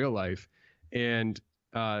moment in real life. And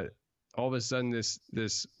all of a sudden,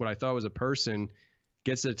 this what I thought was a person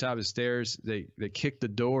gets to the top of the stairs. They kick the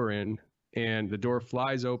door in, and the door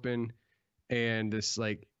flies open, and this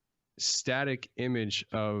like static image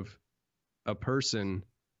of a person,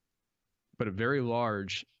 but a very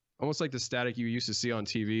large, almost like the static you used to see on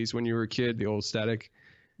TVs when you were a kid, the old static,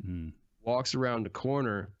 walks around the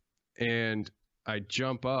corner, and I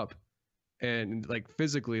jump up, and like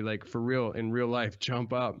physically, like for real, in real life,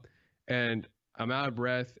 jump up, and I'm out of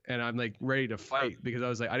breath, and I'm like ready to fight because I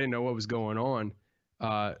was like, I didn't know what was going on.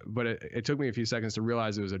 But it took me a few seconds to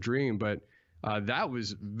realize it was a dream. But that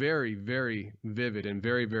was very, very vivid and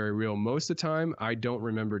very, very real. Most of the time, I don't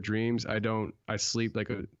remember dreams. I sleep like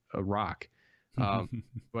a rock.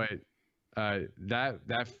 But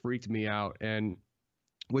that freaked me out. And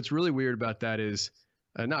what's really weird about that is,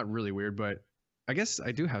 not really weird, but I guess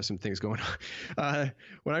I do have some things going on.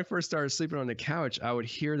 When I first started sleeping on the couch, I would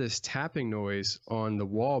hear this tapping noise on the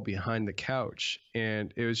wall behind the couch.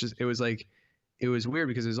 And it was weird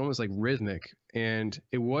because it was almost like rhythmic. And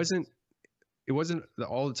it wasn't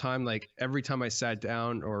all the time. Like, every time I sat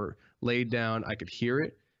down or laid down, I could hear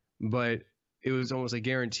it, but it was almost a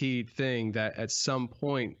guaranteed thing that at some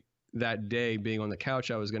point that day, being on the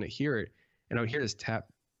couch, I was going to hear it. And I would hear this tap,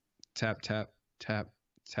 tap, tap, tap,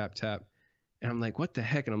 tap, tap. And I'm like, what the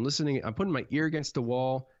heck? And I'm listening. I'm putting my ear against the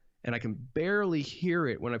wall, and I can barely hear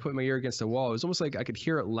it when I put my ear against the wall. It was almost like I could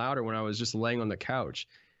hear it louder when I was just laying on the couch.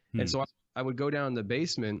 And so I would go down in the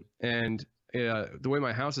basement, and the way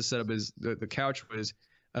my house is set up is the couch was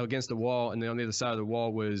against the wall, and then on the other side of the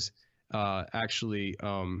wall was actually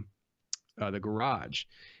the garage.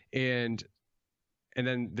 And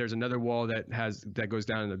then there's another wall that goes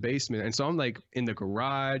down in the basement. And so I'm like in the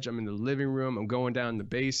garage, I'm in the living room, I'm going down in the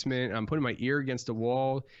basement, I'm putting my ear against the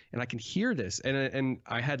wall, and I can hear this. And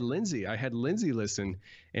I had Lindsay listen,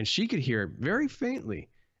 and she could hear it very faintly.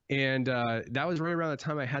 And that was right around the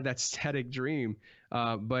time I had that static dream.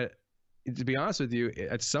 But to be honest with you,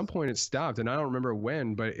 at some point it stopped, and I don't remember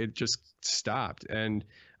when, but it just stopped. And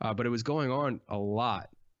but it was going on a lot.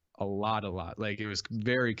 Like, it was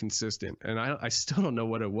very consistent, and I still don't know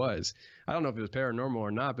what it was. I don't know if it was paranormal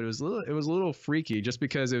or not, but it was a little freaky, just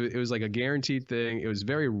because it was like a guaranteed thing. It was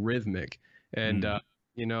very rhythmic, and I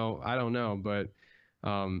don't know, but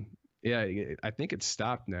yeah, I think it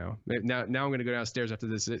stopped now. Now I'm gonna go downstairs after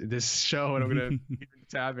this show, and I'm gonna hear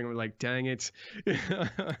tapping. I'm like, dang it. Yeah,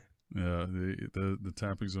 the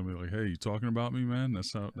tapping's gonna be like, hey, you talking about me, man?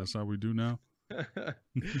 That's how we do now.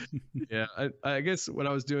 Yeah, I guess when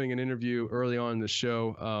I was doing an interview early on in the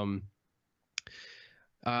show,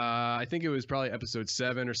 I think it was probably episode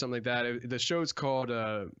 7 or something like that. The show's called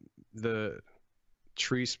the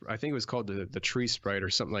Tree. I think it was called the Tree Sprite or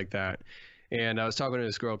something like that. And I was talking to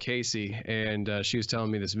this girl, Casey, and she was telling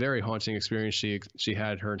me this very haunting experience she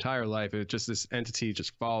had her entire life. It just, this entity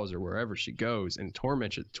just follows her wherever she goes and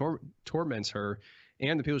torments her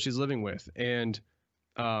and the people she's living with. And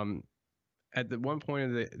at the one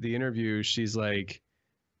point of the interview, she's like,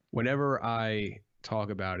 whenever I talk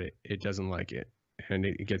about it, it doesn't like it, and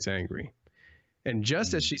it gets angry. And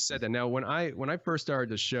just as she said that, now when I first started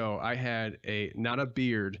the show, I had not a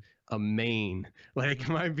beard, a mane. Like,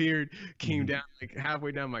 my beard came down like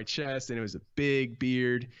halfway down my chest, and it was a big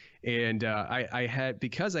beard. And I had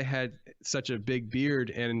such a big beard,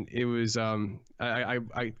 and it was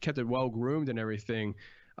I kept it well groomed and everything.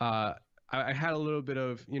 I had a little bit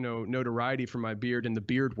of notoriety for my beard in the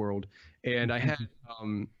beard world, and I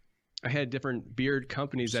had different beard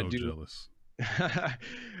companies that do. Jealous.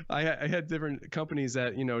 I had different companies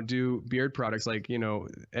that do beard products, like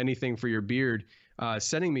anything for your beard,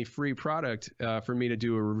 sending me free product for me to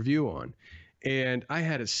do a review on. And I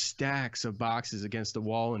had stacks of boxes against the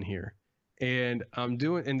wall in here, and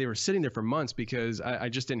they were sitting there for months because I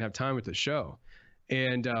just didn't have time with the show.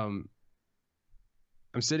 And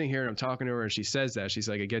I'm sitting here and I'm talking to her, and she says that. She's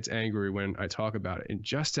like, it gets angry when I talk about it. And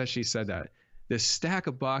just as she said that, this stack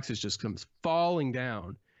of boxes just comes falling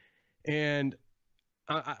down. And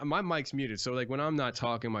my mic's muted. So like when I'm not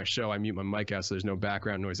talking my show, I mute my mic out so there's no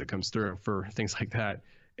background noise that comes through for things like that.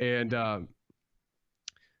 And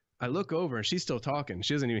I look over and she's still talking.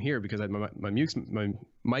 She doesn't even hear it because my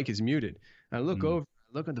mic is muted. I look over,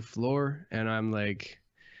 I look at the floor, and I'm like,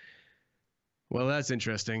 well, that's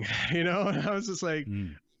interesting, you know. And I was just like,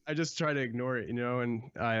 I just try to ignore it, you know.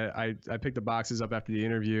 And I picked the boxes up after the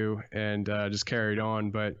interview and just carried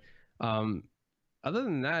on. But other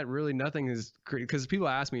than that, really nothing is, because people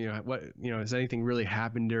ask me, has anything really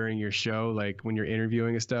happened during your show, like when you're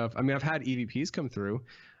interviewing and stuff? I mean, I've had EVPs come through,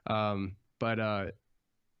 but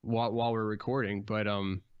while we're recording, but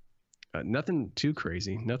nothing too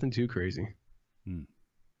crazy.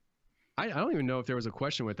 I don't even know if there was a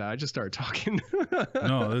question with that. I just started talking.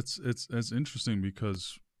 No, it's interesting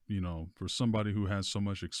because, you know, for somebody who has so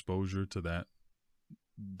much exposure to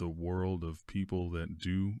the world of people that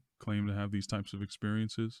do claim to have these types of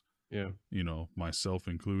experiences, yeah, you know, myself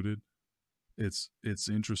included, it's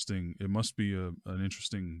interesting. It must be an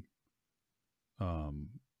interesting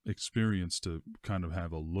experience to kind of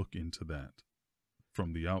have a look into that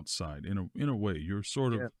from the outside. In a way, you're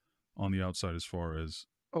sort of on the outside as far as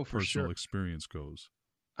personal experience goes.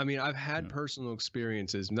 I mean, I've had personal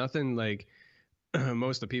experiences, nothing like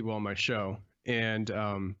most of the people on my show, and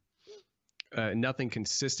nothing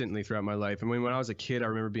consistently throughout my life. I mean, when I was a kid, I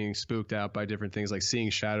remember being spooked out by different things, like seeing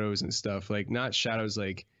shadows and stuff, like not shadows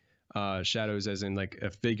like shadows as in like a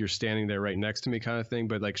figure standing there right next to me kind of thing,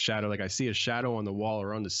 but like shadow, like I see a shadow on the wall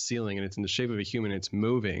or on the ceiling and it's in the shape of a human, it's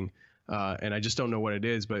moving, and I just don't know what it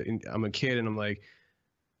is. But I'm a kid and I'm like,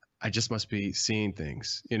 I just must be seeing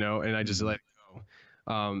things, you know, and I just let it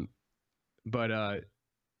go. But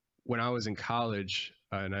when I was in college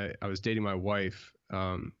and I was dating my wife,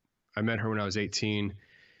 I met her when I was 18,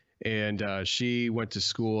 and she went to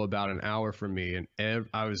school about an hour from me, and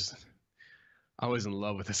I was in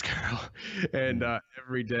love with this girl, and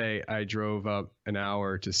every day I drove up an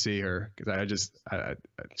hour to see her because I just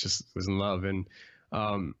was in love. And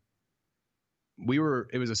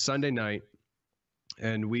it was a Sunday night,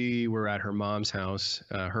 and we were at her mom's house,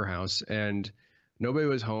 her house, and nobody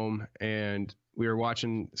was home, and we were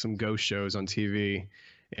watching some ghost shows on TV,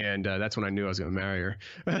 and that's when I knew I was going to marry her.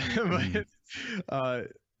 But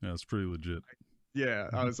yeah, it's pretty legit. Yeah,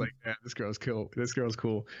 I was like, yeah, this girl's cool. This girl's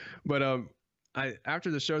cool. But after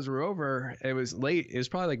the shows were over, it was late. It was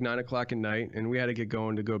probably like 9 o'clock at night, and we had to get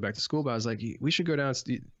going to go back to school. But I was like, we should go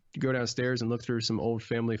downstairs and look through some old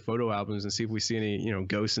family photo albums and see if we see any, you know,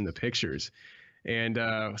 ghosts in the pictures. And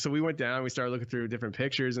so we went down. We started looking through different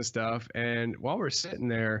pictures and stuff. And while we're sitting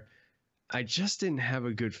there, I just didn't have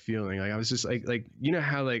a good feeling. Like I was just like you know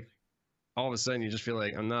how like all of a sudden you just feel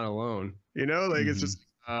like I'm not alone. You know, like it's just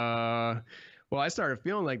well, I started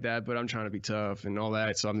feeling like that, but I'm trying to be tough and all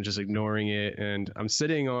that. So I'm just ignoring it. And I'm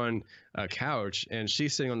sitting on a couch and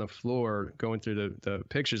she's sitting on the floor going through the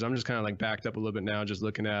pictures. I'm just kind of like backed up a little bit now, just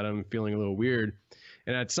looking at them, feeling a little weird.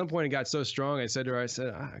 And at some point it got so strong, I said to her,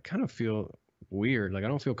 I kind of feel weird. Like, I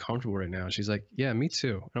don't feel comfortable right now. She's like, yeah, me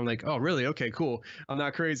too. And I'm like, oh, really? Okay, cool. I'm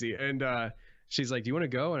not crazy. And she's like, do you want to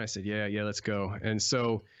go? And I said, yeah, let's go. And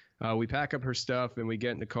so we pack up her stuff and we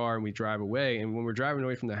get in the car and we drive away. And when we're driving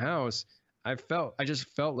away from the house, I just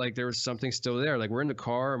felt like there was something still there. Like we're in the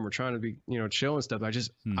car and we're trying to be, you know, chill and stuff. I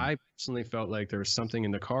personally felt like there was something in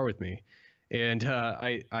the car with me. And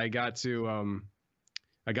I got to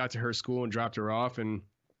her school and dropped her off, and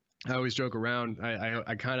I always joke around.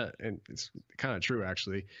 I kind of, and it's kind of true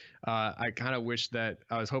actually. I kind of wish that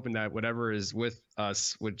I was hoping that whatever is with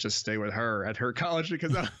us would just stay with her at her college,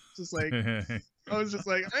 because I was just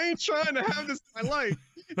like, I ain't trying to have this in my life.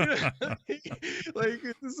 You know? Like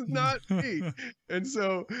this is not me. And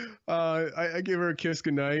so I give her a kiss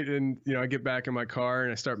goodnight, and you know, I get back in my car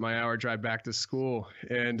and I start my hour drive back to school,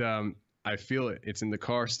 and I feel it. It's in the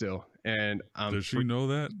car still, and does she know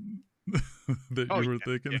that? That you were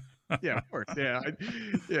thinking? Yeah, of course. Yeah,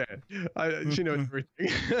 she knows everything.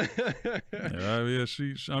 Yeah,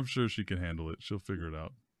 I'm sure she can handle it. She'll figure it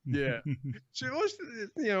out. Yeah, she was.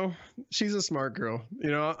 You know, she's a smart girl.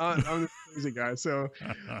 You know, I'm the crazy guy, so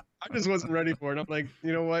I just wasn't ready for it. I'm like,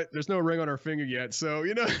 you know what? There's no ring on her finger yet, so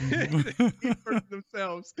you know, for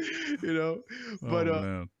themselves. You know, but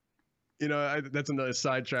man. You know, that's another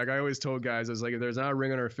sidetrack. I always told guys, I was like, if there's not a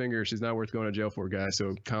ring on her finger, she's not worth going to jail for, guys.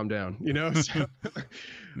 So calm down, you know? So,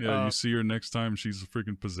 yeah, you see her next time she's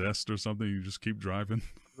freaking possessed or something, you just keep driving.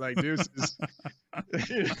 Like, deuces.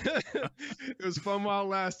 It was fun while it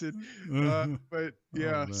lasted. But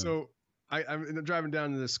yeah, so I'm driving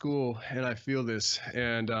down to the school and I feel this.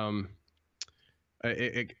 And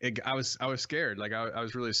I was scared. Like I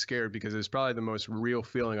was really scared because it was probably the most real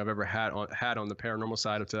feeling I've ever had on the paranormal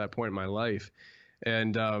side up to that point in my life.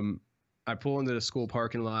 And I pull into the school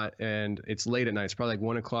parking lot, and it's late at night. It's probably like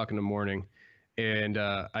 1 o'clock in the morning, and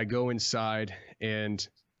I go inside, and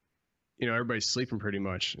everybody's sleeping pretty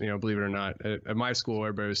much. Believe it or not, at my school,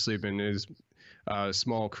 everybody was sleeping. It was a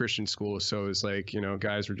small Christian school, so it's like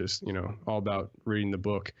guys were just all about reading the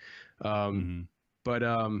book. Um, Mm-hmm. but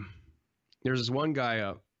there's this one guy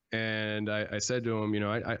up, and I said to him,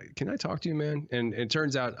 can I talk to you, man? And it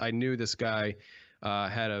turns out I knew this guy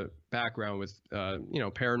had a background with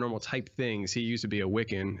paranormal type things. He used to be a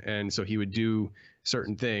Wiccan, and so he would do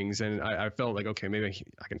certain things, and I felt like, okay, maybe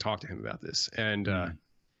I can talk to him about this. And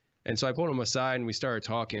so I pulled him aside, and we started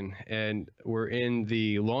talking, and we're in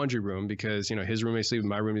the laundry room because his roommate's sleeping,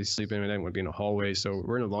 my roommate's sleeping, and I didn't want to be in a hallway, so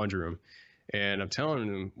we're in the laundry room. And I'm telling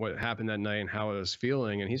him what happened that night and how I was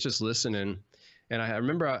feeling, and he's just listening. And I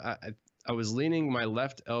remember I was leaning my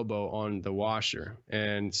left elbow on the washer,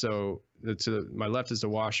 and so my left is the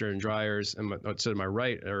washer and dryers, and to my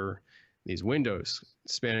right are these windows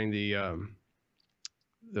spanning the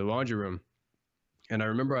laundry room. And I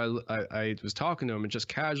remember I was talking to him and just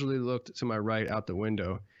casually looked to my right out the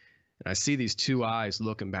window, and I see these two eyes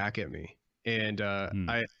looking back at me. And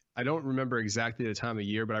I don't remember exactly the time of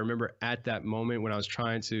year, but I remember at that moment when I was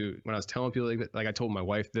telling people like I told my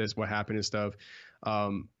wife this, what happened and stuff.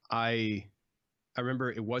 I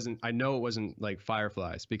remember I know it wasn't like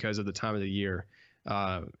fireflies because of the time of the year.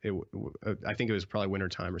 I think it was probably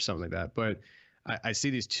wintertime or something like that. But I see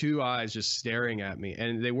these two eyes just staring at me,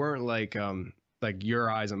 and they weren't like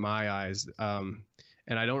your eyes and my eyes. And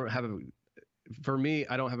for me,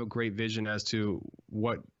 I don't have a great vision as to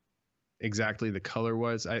what exactly the color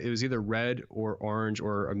was. It was either red or orange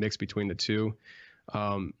or a mix between the two.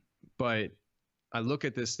 But I look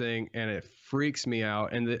at this thing and it freaks me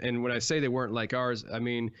out. And when I say they weren't like ours, I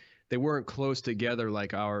mean they weren't close together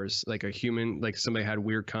like ours, like a human, like somebody had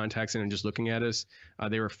weird contacts in and just looking at us.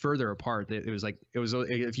 They were further apart. It was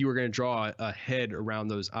if you were going to draw a head around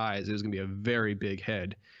those eyes, it was going to be a very big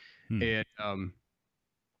head. And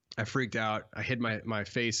I freaked out. I hid my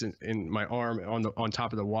face in my arm on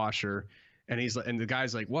top of the washer, and the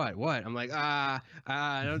guy's like, what? I'm like, and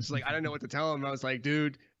I was like, I don't know what to tell him. I was like,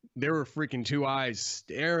 dude, there were freaking two eyes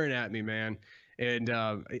staring at me, man. And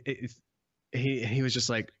he was just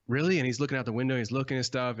like, really? And he's looking out the window, he's looking at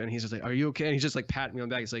stuff, and he's just like, are you okay? And he's just like patting me on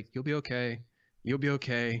the back. He's like, you'll be okay. You'll be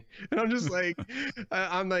okay. And I'm just like,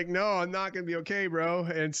 I'm like, no, I'm not going to be okay, bro.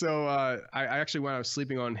 And so I actually went, I was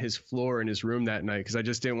sleeping on his floor in his room that night because I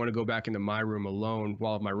just didn't want to go back into my room alone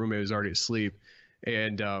while my roommate was already asleep.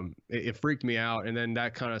 And it freaked me out. And then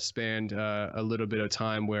that kind of spanned a little bit of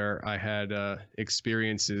time where I had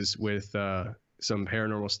experiences with some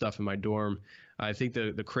paranormal stuff in my dorm. I think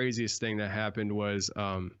the craziest thing that happened was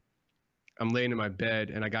I'm laying in my bed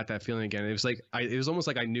and I got that feeling again. It was like it was almost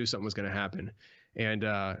like I knew something was going to happen. And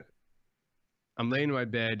I'm laying in my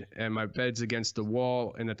bed, and my bed's against the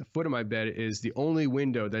wall, and at the foot of my bed is the only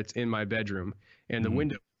window that's in my bedroom, and the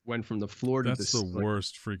window went from the floor to the That's the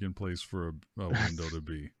worst freaking place for a window to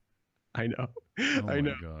be. I know. Oh I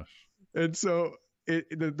know. My gosh. And so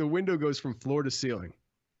the window goes from floor to ceiling.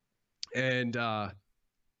 And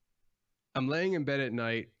I'm laying in bed at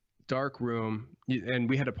night, dark room, and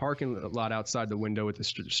we had a parking lot outside the window with the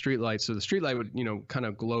street light. So the street light would, kind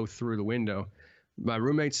of glow through the window. My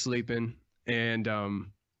roommate's sleeping, and I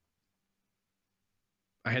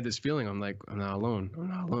had this feeling. I'm like, I'm not alone. I'm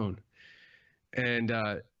not alone. And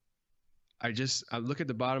I look at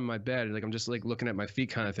the bottom of my bed, like I'm just like looking at my feet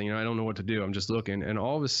kind of thing. I don't know what to do. I'm just looking. And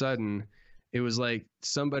all of a sudden it was like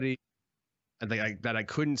somebody that I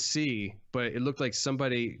couldn't see, but it looked like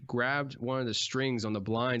somebody grabbed one of the strings on the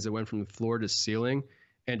blinds that went from the floor to ceiling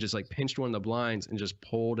and just like pinched one of the blinds and just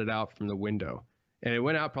pulled it out from the window. And it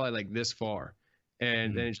went out probably like this far.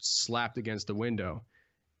 And then it just slapped against the window.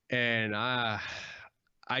 And I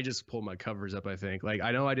just pulled my covers up, I think. Like,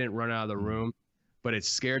 I know I didn't run out of the room, but it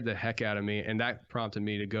scared the heck out of me. And that prompted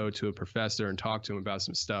me to go to a professor and talk to him about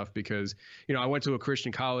some stuff because, I went to a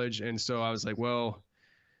Christian college. And so I was like, well,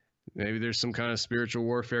 maybe there's some kind of spiritual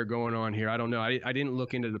warfare going on here. I don't know. I didn't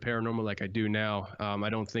look into the paranormal like I do now. I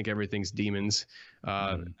don't think everything's demons,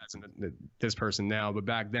 as this person now, but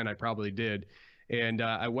back then I probably did. And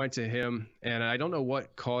I went to him, and I don't know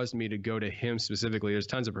what caused me to go to him specifically. There's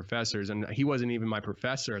tons of professors, and he wasn't even my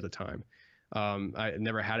professor at the time. I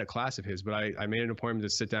never had a class of his, but I made an appointment to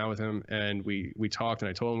sit down with him, and we talked, and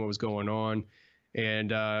I told him what was going on. And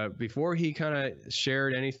before he kind of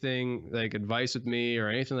shared anything like advice with me or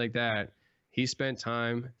anything like that, he spent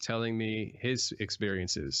time telling me his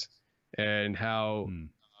experiences. and how Mm.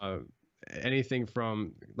 uh, anything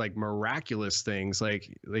from like miraculous things, like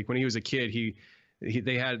when he was a kid,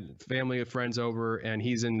 they had family of friends over, and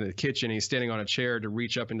he's in the kitchen. He's standing on a chair to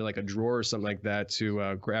reach up into like a drawer or something like that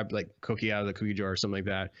to grab like cookie out of the cookie jar or something like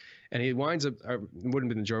that. And he winds up, it wouldn't have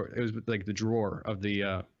been the drawer. It was like the drawer of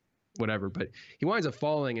the whatever. But he winds up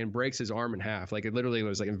falling and breaks his arm in half. Like it literally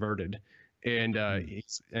was like inverted. And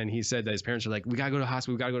he said that his parents were like, we gotta go to the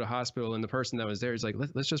hospital. We gotta go to the hospital. And the person that was there is like,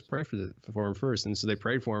 let's just pray for him first. And so they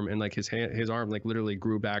prayed for him, and like his arm like literally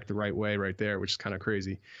grew back the right way right there, which is kind of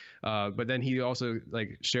crazy. But then he also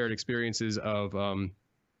like shared experiences of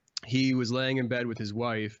he was laying in bed with his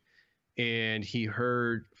wife, and he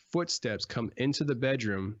heard footsteps come into the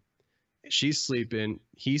bedroom. She's sleeping.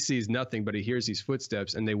 He sees nothing, but he hears these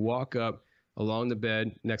footsteps, and they walk up along the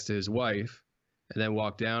bed next to his wife, and then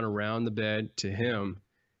walk down around the bed to him.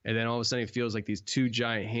 And then all of a sudden he feels like these two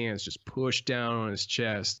giant hands just push down on his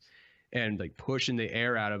chest and like pushing the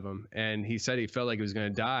air out of him. And he said he felt like he was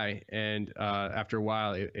going to die. And after a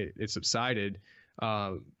while it subsided.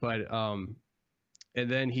 And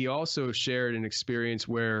then he also shared an experience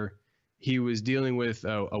where he was dealing with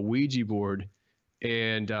a Ouija board,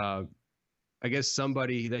 and I guess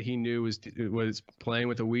somebody that he knew was playing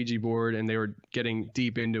with a Ouija board, and they were getting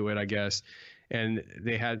deep into it, I guess. And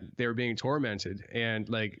they were being tormented, and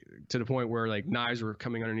like to the point where like knives were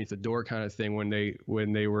coming underneath the door kind of thing when they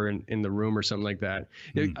were in the room or something like that.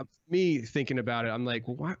 Me thinking about it, I'm like,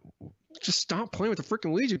 what? Just stop playing with the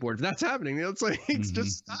freaking Ouija board. If that's happening, it's like,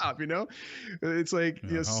 just stop, it's like,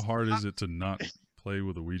 how hard is it to not play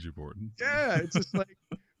with a Ouija board? Yeah. It's just like,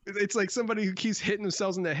 it's like somebody who keeps hitting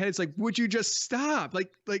themselves in the head. It's like, would you just stop?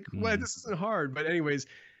 Like, well, this isn't hard. But anyways,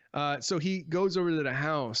 so he goes over to the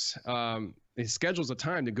house. He schedules a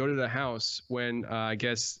time to go to the house when I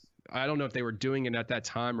guess, I don't know if they were doing it at that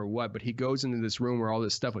time or what, but he goes into this room where all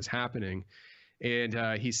this stuff was happening.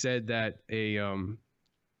 And he said that a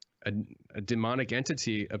demonic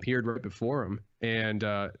entity appeared right before him, and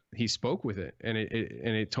he spoke with it, and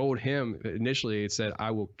it told him initially, it said,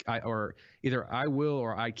 either I will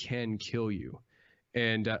or I can kill you.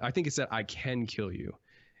 And I think it said, I can kill you.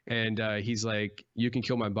 And he's like, you can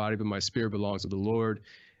kill my body, but my spirit belongs to the Lord.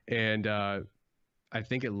 And I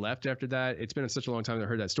think it left after that. It's been such a long time that I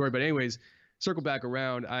heard that story. But anyways, circle back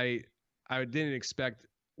around. I didn't expect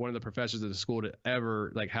one of the professors at the school to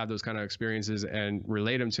ever like have those kind of experiences and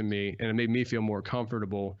relate them to me. And it made me feel more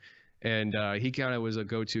comfortable. And he kind of was a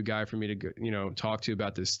go-to guy for me to, talk to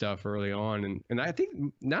about this stuff early on. And I think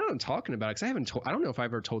now that I'm talking about it, because I don't know if I've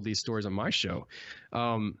ever told these stories on my show.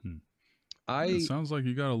 It sounds like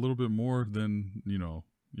you got a little bit more than,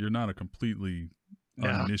 you're not a completely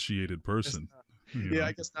uninitiated person. Yeah,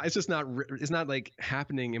 I guess it's just not. It's not like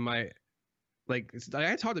happening in my. Like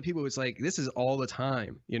I talk to people, it's like this is all the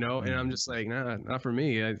time, and I'm just like, nah, not for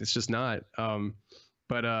me. It's just not.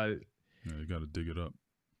 But you got to dig it up.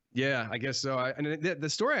 Yeah, I guess so. And the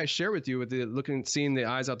story I share with you with seeing the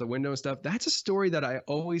eyes out the window and stuff, that's a story that I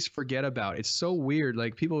always forget about. It's so weird.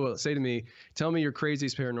 Like people will say to me, "Tell me your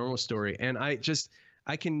craziest paranormal story," and it's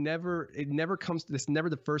never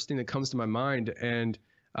the first thing that comes to my mind. And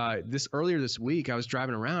earlier this week, I was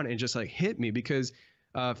driving around and just like hit me because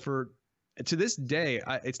to this day,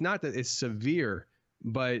 it's not that it's severe,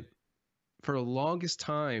 but for the longest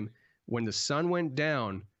time, when the sun went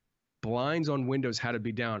down, blinds on windows had to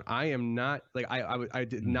be down. I am not like I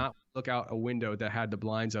did not look out a window that had the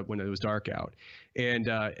blinds up when it was dark out, and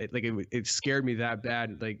it scared me that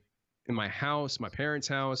bad. Like in my house, my parents'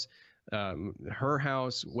 house, her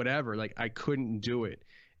house, whatever. Like I couldn't do it.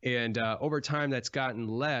 And over time, that's gotten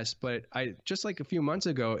less. But just like a few months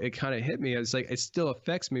ago, it kind of hit me. It's like it still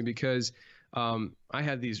affects me because I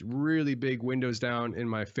had these really big windows down in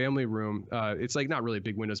my family room. It's like not really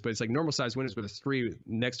big windows, but it's like normal sized windows, but it's three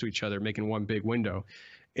next to each other, making one big window.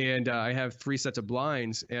 And I have 3 sets of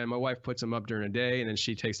blinds, and my wife puts them up during the day, and then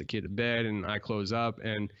she takes the kid to bed, and I close up,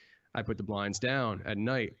 and I put the blinds down at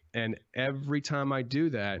night. And every time I do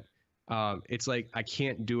that, it's like I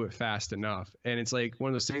can't do it fast enough. And it's like one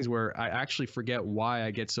of those things where I actually forget why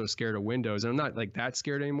I get so scared of windows. And I'm not like that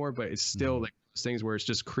scared anymore, but it's still like those things where it's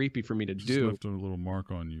just creepy for me to do. Left a little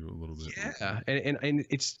mark on you a little bit. Yeah. And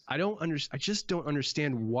it's, I just don't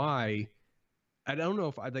understand why. I don't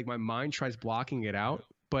know if my mind tries blocking it out,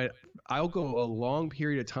 but I'll go a long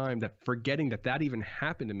period of time forgetting that even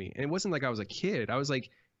happened to me. And it wasn't like I was a kid. I was like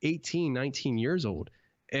 18, 19 years old.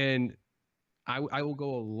 And I will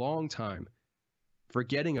go a long time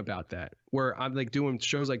forgetting about that, where I'm like doing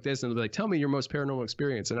shows like this and they'll be like, tell me your most paranormal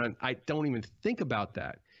experience. And I don't even think about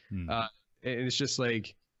that. And it's just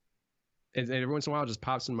like, and every once in a while it just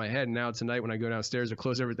pops in my head. And now tonight when I go downstairs to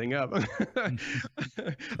close everything up,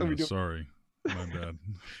 Oh, sorry, my bad.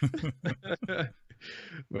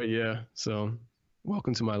 but yeah, so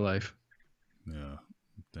welcome to my life. Yeah,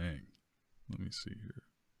 dang. Let me see here.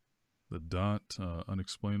 The dot,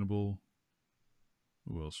 unexplainable.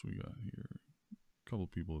 Who else we got here? A couple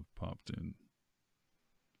people have popped in.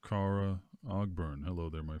 Kara Ogburn, hello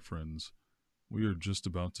there, my friends. We are just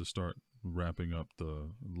about to start wrapping up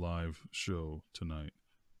the live show tonight.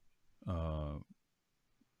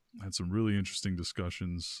 Had some really interesting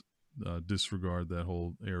discussions. Disregard that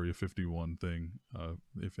whole Area 51 thing.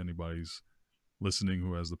 If anybody's listening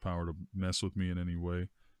who has the power to mess with me in any way,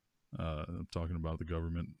 I'm talking about the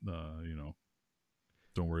government.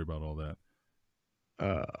 Don't worry about all that.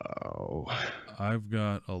 Oh, I've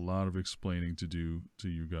got a lot of explaining to do to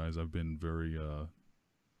you guys. I've been very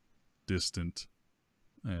distant,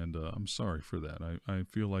 and I'm sorry for that. I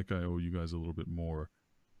feel like I owe you guys a little bit more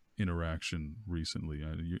interaction recently.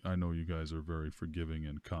 I know you guys are very forgiving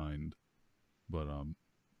and kind, but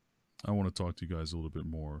I want to talk to you guys a little bit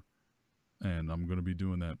more, and I'm going to be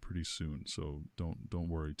doing that pretty soon. So don't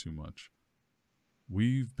worry too much.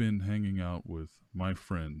 We've been hanging out with my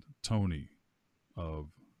friend Tony of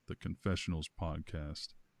the Confessionals podcast.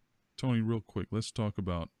 Tony, real quick, let's talk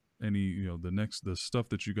about the stuff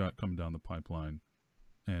that you got coming down the pipeline.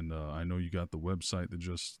 And I know you got the website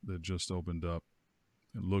that just opened up.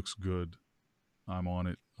 It looks good. I'm on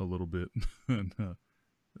it a little bit, and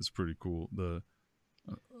it's pretty cool.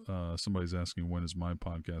 Somebody's asking, when is my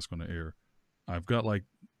podcast going to air? I've got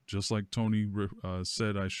just like Tony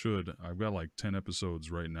said I should. I've got 10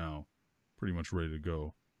 episodes right now, pretty much ready to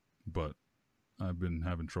go, but I've been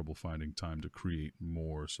having trouble finding time to create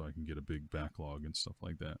more so I can get a big backlog and stuff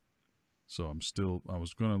like that. So I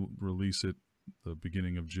was going to release it the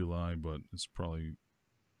beginning of July, but it's probably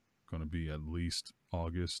going to be at least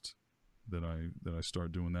August that I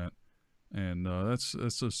start doing that. And that's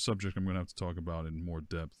a subject I'm going to have to talk about in more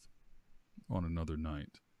depth on another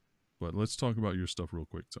night. But let's talk about your stuff real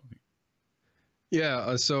quick, Tony.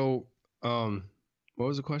 Yeah. So, what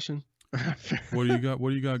was the question? What do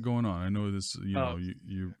you got going on? I know this. You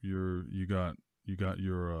got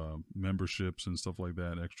your memberships and stuff like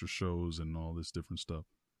that, extra shows and all this different stuff.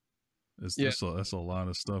 That's a lot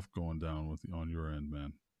of stuff going down on your end,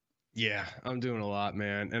 man. Yeah, I'm doing a lot,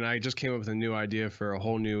 man. And I just came up with a new idea for a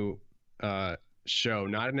whole new show,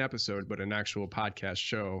 not an episode, but an actual podcast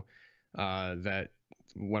show that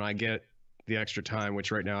when I get the extra time,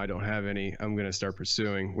 which right now I don't have any, I'm going to start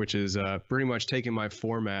pursuing, which is pretty much taking my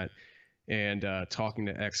format and talking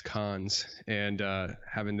to ex-cons and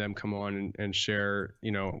having them come on and share,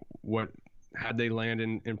 how'd they land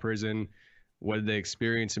in prison? What did they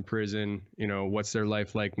experience in prison? What's their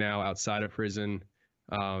life like now outside of prison?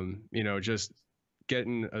 Just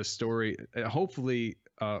getting a story, hopefully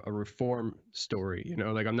a reform story,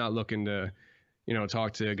 I'm not looking to,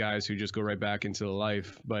 talk to guys who just go right back into the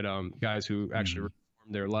life, but guys who actually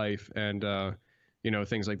reform their life and,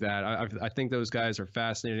 things like that. I think those guys are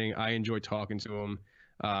fascinating. I enjoy talking to them.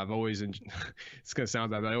 I've always, it's going to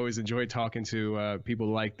sound bad, but I always enjoy talking to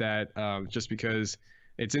people like that just because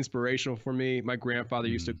it's inspirational for me. My grandfather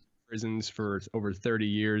used to prisons for over 30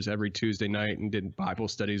 years every Tuesday night and did Bible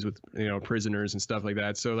studies with prisoners and stuff like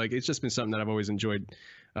that. So it's just been something that I've always enjoyed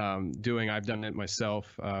doing. I've done it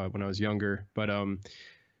myself when I was younger. But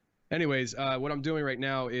anyways, what I'm doing right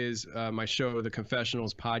now is my show, The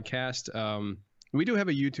Confessionals podcast. We do have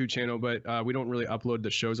a YouTube channel, but we don't really upload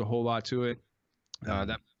the shows a whole lot to it.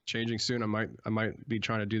 That's changing soon. I might be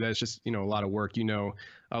trying to do that. It's just a lot of work,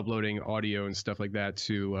 uploading audio and stuff like that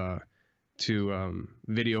to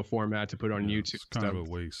video format to put on YouTube. It's kind of a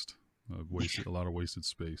waste, a lot of wasted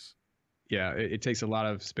space. Yeah, it takes a lot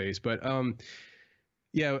of space, but on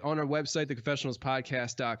our website,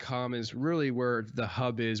 theconfessionalspodcast.com is really where the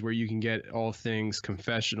hub is, where you can get all things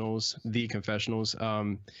confessionals, the confessionals.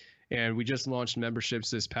 And we just launched memberships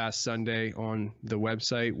this past Sunday on the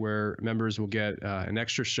website, where members will get an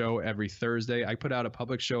extra show every Thursday. I put out a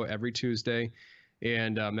public show every Tuesday,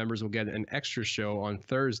 and members will get an extra show on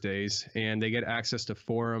Thursdays, and they get access to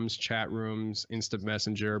forums, chat rooms, instant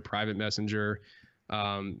messenger, private messenger.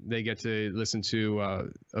 They get to listen to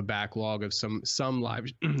a backlog of some live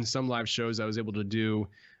shows I was able to do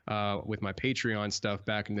with my Patreon stuff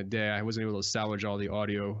back in the day. I wasn't able to salvage all the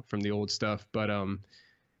audio from the old stuff, but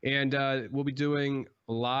and we'll be doing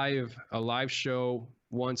a live show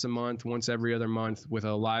once a month, once every other month, with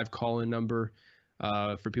a live call-in number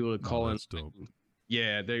for people to call in. Dope.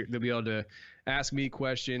 Yeah, they'll be able to ask me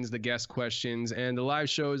questions, the guest questions, and the live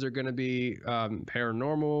shows are going to be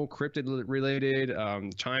paranormal, cryptid related,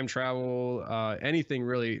 time travel, anything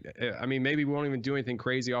really. I mean, maybe we won't even do anything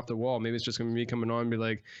crazy off the wall. Maybe it's just going to be me coming on and be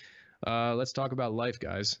like, let's talk about life,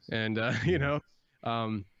 guys. And, you Yeah. know,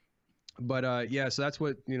 um, but yeah, so that's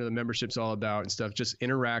what, you know, the membership's all about and stuff, just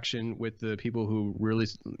interaction with the people who really,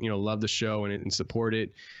 you know, love the show and support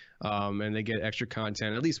it. And they get extra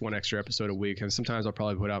content, at least one extra episode a week. And sometimes I'll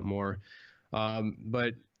probably put out more.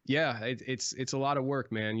 But yeah, it's a lot of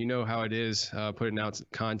work, man. You know how it is, putting out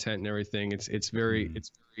content and everything. It's very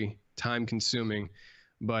time consuming,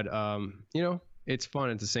 but you know, it's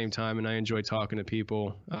fun at the same time, and I enjoy talking to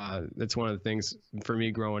people. That's one of the things for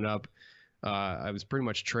me growing up. I was pretty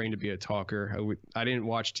much trained to be a talker. I didn't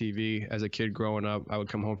watch TV as a kid growing up. I would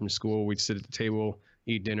come home from school, we'd sit at the table,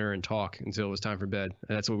 eat dinner, and talk until it was time for bed.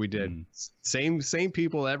 And that's what we did. Mm. Same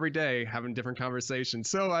people every day having different conversations.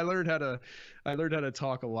 So I learned how to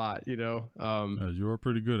talk a lot. You know. You are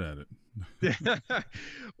pretty good at it. Yeah.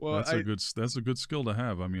 Well, That's a good skill to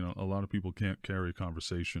have. I mean, a lot of people can't carry a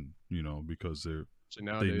conversation, you know, because they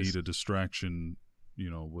need a distraction, you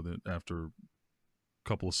know, with it after a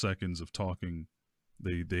couple of seconds of talking.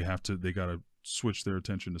 They gotta switch their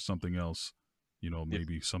attention to something else, you know,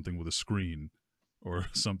 maybe something with a screen or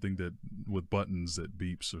something that with buttons that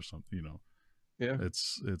beeps or something, you know. Yeah.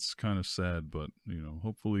 It's kind of sad, but you know,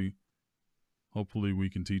 hopefully we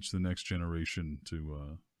can teach the next generation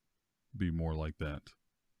to be more like that.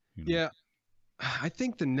 You know? Yeah. I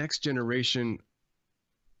think the next generation,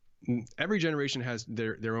 every generation has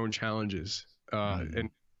their own challenges,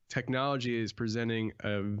 and technology is presenting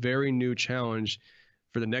a very new challenge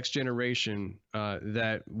for the next generation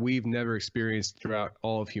that we've never experienced throughout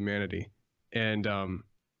all of humanity. And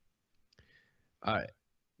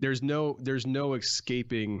there's no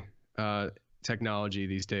escaping technology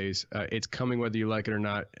these days. It's coming whether you like it or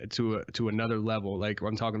not to another level. Like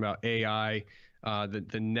I'm talking about AI,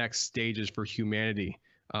 the next stages for humanity,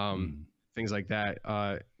 things like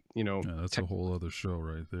that. You know, yeah, that's a whole other show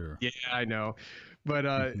right there. Yeah, I know, but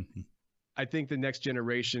I think the next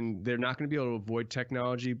generation, they're not going to be able to avoid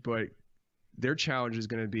technology, but their challenge is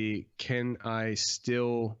going to be, can I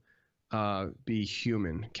still be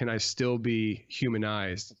human? Can I still be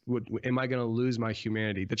humanized? Am I going to lose my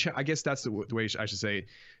humanity? I guess that's the way I should say it.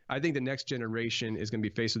 I think the next generation is going to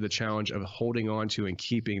be faced with the challenge of holding on to and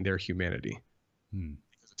keeping their humanity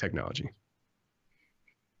because of technology.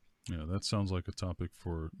 Yeah, that sounds like a topic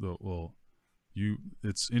for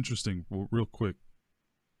it's interesting. Well, real quick,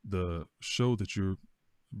 the show that you're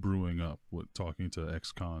brewing up with talking to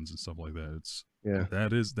ex-cons and stuff like that,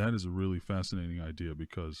 that is a really fascinating idea,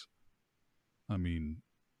 because I mean,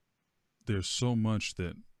 there's so much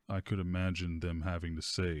that I could imagine them having to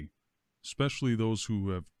say, especially those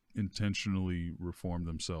who have intentionally reformed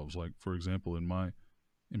themselves. Like, for example, in my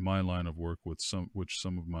line of work, with some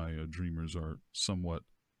of my dreamers are somewhat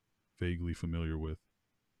vaguely familiar with,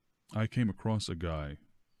 I came across a guy,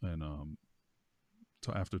 and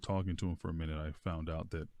after talking to him for a minute, I found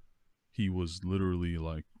out that he was literally,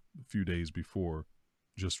 like, a few days before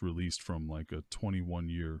just released from like a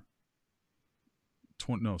 27-year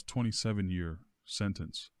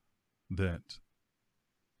sentence. That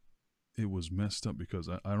it was messed up, because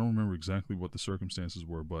I don't remember exactly what the circumstances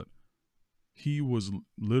were, but he was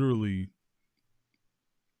literally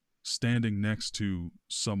standing next to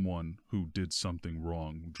someone who did something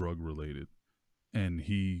wrong, drug related, and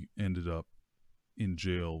he ended up in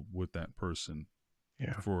jail with that person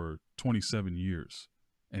for 27 years.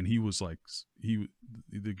 And he was like, he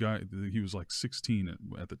was like 16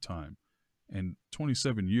 at the time, and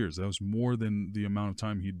 27 years, that was more than the amount of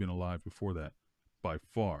time he'd been alive before that, by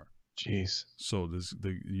far. Jeez. So it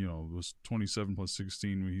was 27 plus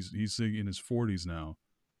 16. He's in his 40s now,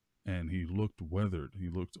 and he looked weathered. He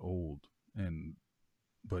looked old,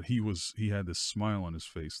 but he had this smile on his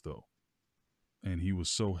face though, and he was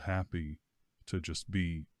so happy to just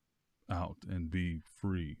be out and be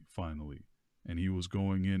free finally. And he was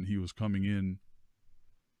coming in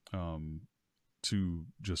to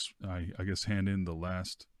just, I guess, hand in the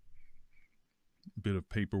last bit of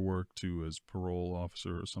paperwork to his parole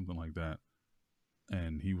officer or something like that.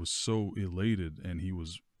 And he was so elated, and he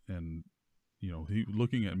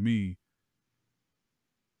looking at me,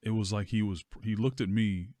 it was like he looked at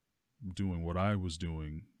me doing what I was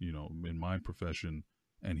doing, you know, in my profession,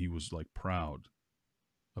 and he was like proud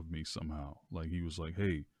of me somehow. Like, he was like,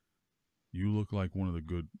 "Hey, you look like one of the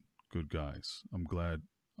good guys. I'm glad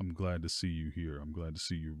to see you here. I'm glad to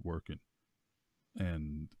see you working."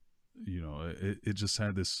 And you know, it just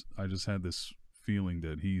had this. I just had this feeling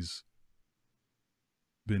that he's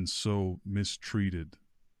been so mistreated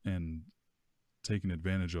and taken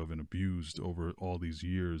advantage of and abused over all these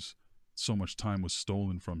years. So much time was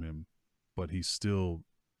stolen from him, but he still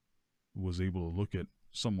was able to look at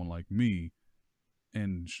someone like me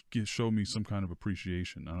and show me some kind of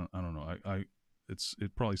appreciation. I don't know.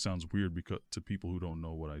 It probably sounds weird because to people who don't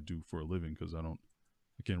know what I do for a living, because I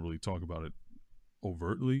can't really talk about it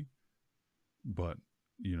overtly, but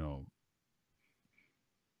you know,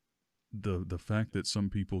 the fact that some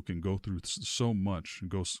people can go through so much,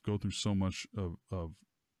 go through so much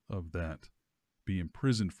of that, be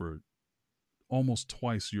imprisoned for almost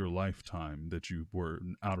twice your lifetime that you were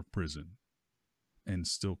out of prison, and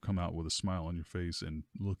still come out with a smile on your face and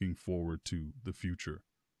looking forward to the future.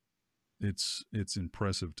 It's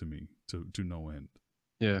impressive to me to no end.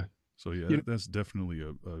 Yeah. So yeah, that's definitely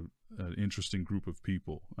an interesting group of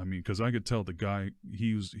people. I mean, because I could tell the guy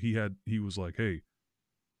he was like, hey,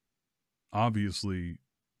 obviously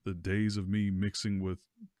the days of me mixing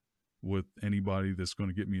with anybody that's going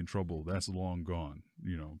to get me in trouble, that's long gone.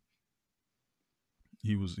 You know,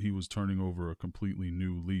 he was turning over a completely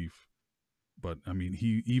new leaf. But I mean,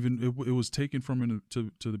 it was taken from him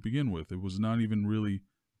to begin with. It was not even really,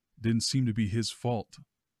 didn't seem to be his fault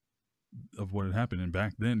of what had happened. And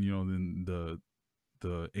back then, you know, in the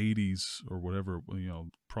 80s or whatever, you know,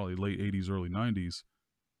 probably late 80s, early 90s,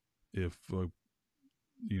 if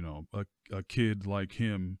you know, a kid like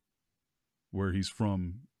him, where he's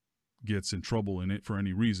from, gets in trouble in it for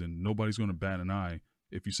any reason, nobody's going to bat an eye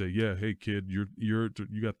if you say, yeah, hey kid, you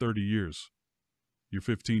got 30 years. You're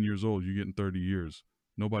 15 years old, you're getting 30 years.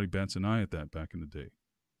 Nobody bats an eye at that back in the day.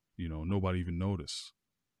 You know, nobody even noticed.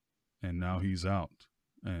 And now he's out.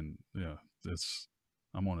 And yeah,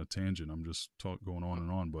 I'm on a tangent. I'm just going on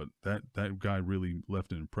and on, but that guy really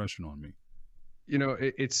left an impression on me. You know,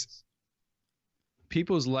 it's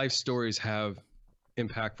people's life stories have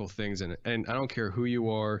impactful things in it. And I don't care who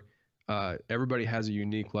you are. Everybody has a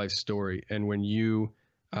unique life story. And when you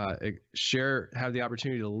have the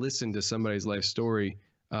opportunity to listen to somebody's life story,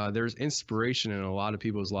 there's inspiration in a lot of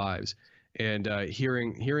people's lives. And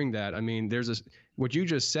hearing that, I mean, what you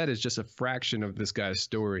just said is just a fraction of this guy's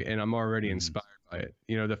story, and I'm already inspired by it.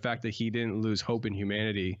 You know, the fact that he didn't lose hope in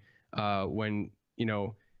humanity when, you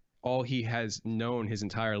know, all he has known his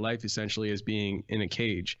entire life essentially is being in a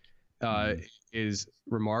cage is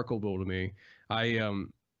remarkable to me.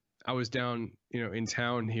 I was down, you know, in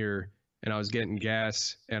town here, and I was getting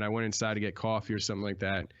gas, and I went inside to get coffee or something like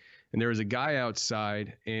that. And there was a guy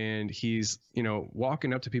outside, and he's, you know,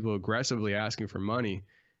 walking up to people aggressively asking for money.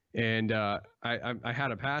 And I had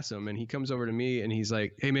to pass him, and he comes over to me, and he's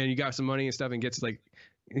like, hey man, you got some money and stuff, and gets like,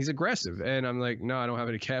 he's aggressive. And I'm like, no, I don't have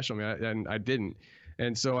any cash on me. And I didn't.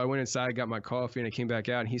 And so I went inside, got my coffee, and I came back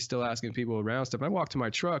out, and he's still asking people around stuff. I walked to my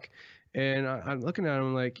truck, and I'm looking at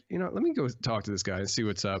him like, you know, let me go talk to this guy and see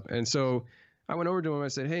what's up. And so I went over to him. I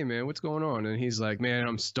said, hey man, what's going on? And he's like, man,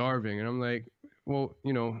 I'm starving. And I'm like, well,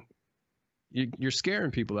 you know, you're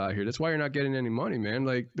scaring people out here. That's why you're not getting any money, man.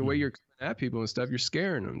 Like the way you're coming at people and stuff, you're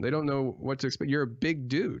scaring them. They don't know what to expect. You're a big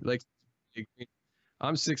dude. Like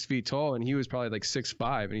I'm 6 feet tall, and he was probably like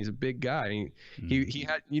 6'5", and he's a big guy. And he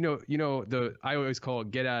had, you know, I always call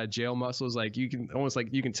it get out of jail muscles. Like you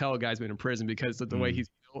can tell a guy's been in prison because of the way he's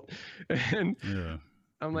built. And yeah,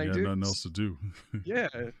 I'm like, dude, nothing else to do. Yeah.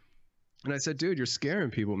 And I said, dude, you're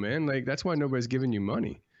scaring people, man. Like that's why nobody's giving you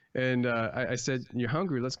money. And I said, you're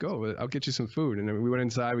hungry, let's go. I'll get you some food. And then we went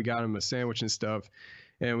inside, we got him a sandwich and stuff.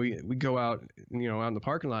 And we go out, you know, out in the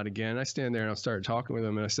parking lot again. I stand there and I started talking with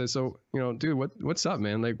him. And I said, so, you know, dude, what's up,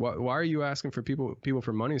 man? Like, why are you asking for people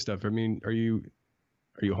for money and stuff? I mean, are you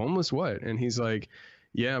homeless? What? And he's like,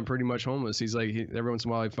 yeah, I'm pretty much homeless. He's like, every once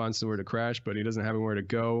in a while he finds somewhere to crash, but he doesn't have anywhere to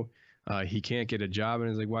go. He can't get a job. And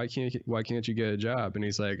he's like, why can't you get a job? And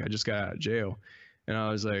he's like, I just got out of jail. And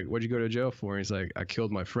I was like, what'd you go to jail for? And he's like, I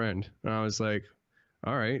killed my friend. And I was like,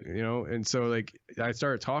 all right, you know. And so like I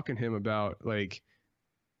started talking to him about like,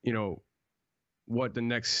 you know, what the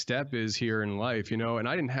next step is here in life, you know. And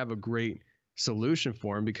I didn't have a great solution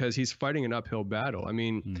for him because he's fighting an uphill battle. I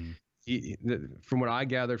mean, from what I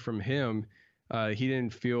gathered from him, he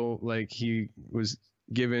didn't feel like he was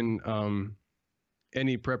given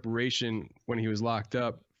any preparation when he was locked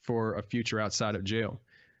up for a future outside of jail.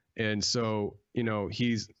 And so, you know,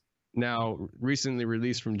 he's now recently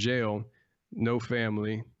released from jail, no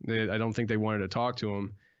family. I don't think they wanted to talk to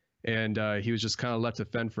him. And he was just kind of left to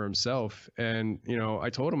fend for himself. And, you know, I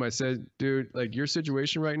told him, I said, dude, like your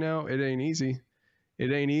situation right now, it ain't easy.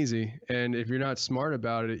 It ain't easy. And if you're not smart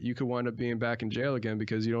about it, you could wind up being back in jail again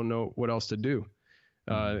because you don't know what else to do.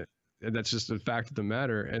 And that's just a fact of the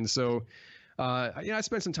matter. And so, you know, I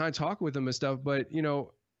spent some time talking with him and stuff, but, you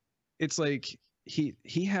know, it's like he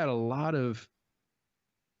had a lot of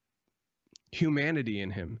humanity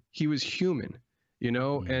in him. He was human, you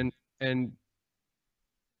know, and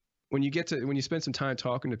when you spend some time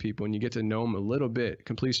talking to people and you get to know them a little bit,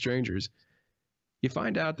 complete strangers, you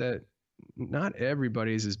find out that not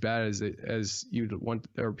everybody is as bad as you'd want,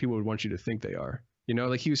 or people would want you to think they are. You know,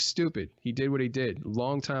 like he was stupid. He did what he did a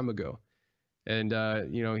long time ago, and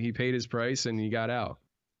you know, he paid his price and he got out.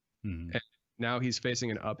 And now he's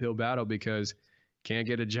facing an uphill battle because he can't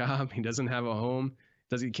get a job. He doesn't have a home.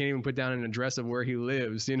 He can't even put down an address of where he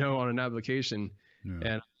lives, you know, on an application.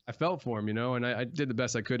 And I felt for him, you know, and I did the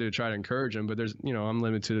best I could to try to encourage him, but there's, you know, I'm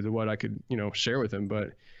limited to what I could, you know, share with him.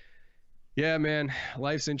 But yeah, man,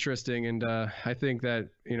 life's interesting. And I think that,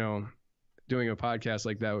 you know, doing a podcast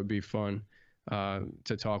like that would be fun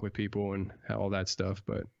to talk with people and all that stuff.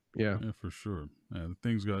 But yeah, for sure.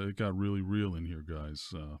 Things got really real in here,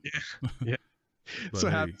 guys. Yeah. So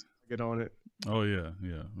happy to get on it. Oh yeah.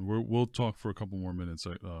 We'll talk for a couple more minutes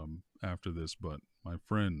after this, but my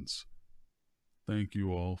friends, thank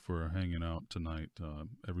you all for hanging out tonight.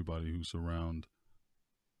 Everybody who's around.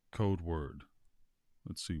 Code word.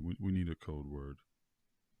 Let's see. We need a code word.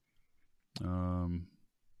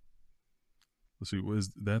 Let's see. Was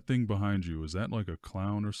that thing behind you? Is that like a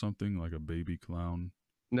clown or something? Like a baby clown?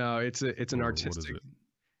 No, it's an artistic. What is it?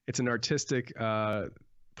 It's an artistic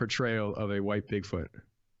portrayal of a white Bigfoot.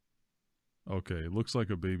 Okay, it looks like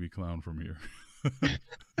a baby clown from here.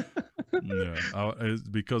 Yeah,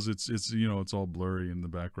 because it's you know, it's all blurry in the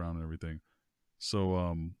background and everything.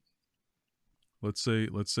 So let's say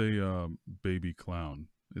baby clown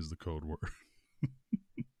is the code word.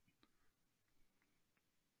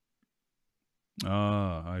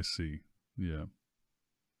 Ah, I see. Yeah.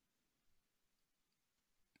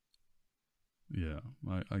 Yeah,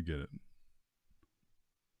 I get it.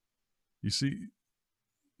 You see,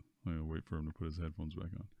 I'm gonna wait for him to put his headphones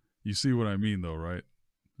back on. You see what I mean, though, right?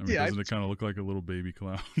 I mean, doesn't it kind of look like a little baby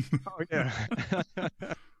clown? Oh yeah.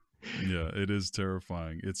 Yeah, it is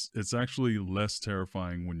terrifying. It's actually less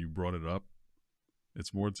terrifying when you brought it up.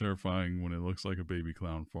 It's more terrifying when it looks like a baby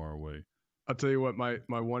clown far away. I'll tell you what, my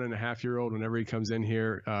 1.5-year-old, whenever he comes in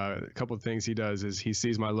here, a couple of things he does is he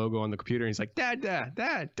sees my logo on the computer and he's like, Dad,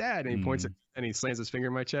 and he points it and he slams his finger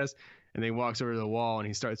in my chest and then he walks over to the wall and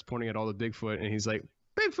he starts pointing at all the Bigfoot and he's like,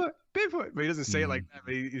 Bigfoot, but he doesn't say it like that,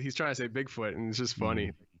 but he's trying to say Bigfoot and it's just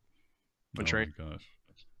funny. Oh my gosh.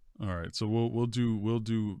 All right, so we'll do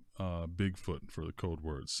Bigfoot for the code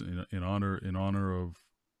words in honor of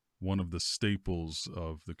one of the staples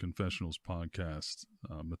of the Confessionals podcast,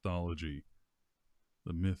 mythology,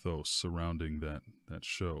 the mythos surrounding that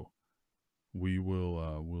show.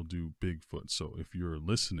 We'll do Bigfoot. So if you're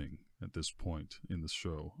listening at this point in the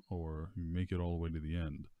show, or you make it all the way to the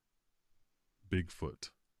end,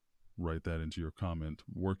 Bigfoot, write that into your comment,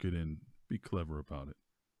 work it in, be clever about it,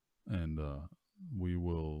 and we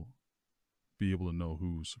will be able to know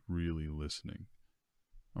who's really listening.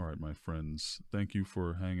 All right, my friends, thank you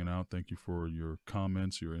for hanging out. Thank you for your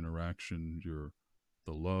comments, your interaction,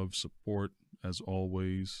 the love, support, as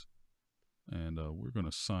always. And we're going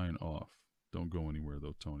to sign off. Don't go anywhere,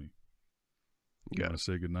 though, Tony. You want to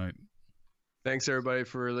say goodnight? Thanks, everybody,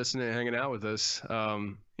 for listening and hanging out with us.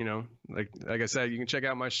 You know, like I said, you can check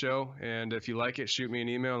out my show. And if you like it, shoot me an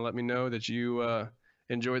email and let me know that you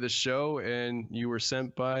enjoy the show and you were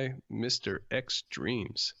sent by Mr. X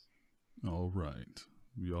Dreams. All right.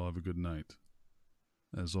 You all have a good night.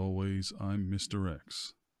 As always, I'm Mr.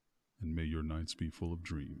 X, and may your nights be full of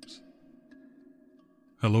dreams.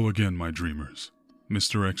 Hello again, my dreamers.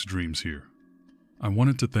 Mr. X Dreams here. I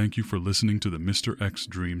wanted to thank you for listening to the Mr. X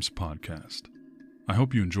Dreams podcast. I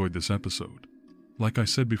hope you enjoyed this episode. Like I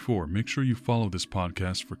said before, make sure you follow this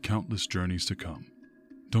podcast for countless journeys to come.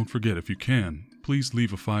 Don't forget, if you can, please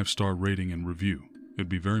leave a 5-star rating and review. It'd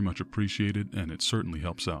be very much appreciated, and it certainly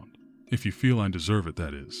helps out. If you feel I deserve it,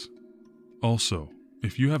 that is. Also,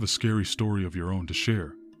 if you have a scary story of your own to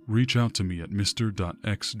share, reach out to me at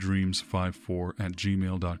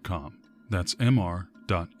mr.xdreams54@gmail.com. That's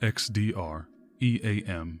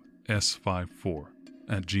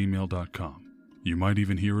mr.xdreams54@gmail.com. You might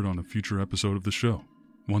even hear it on a future episode of the show.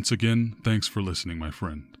 Once again, thanks for listening, my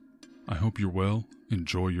friend. I hope you're well,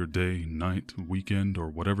 enjoy your day, night, weekend, or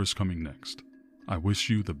whatever's coming next. I wish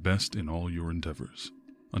you the best in all your endeavors.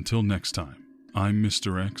 Until next time, I'm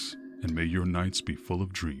Mr. X, and may your nights be full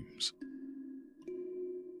of dreams.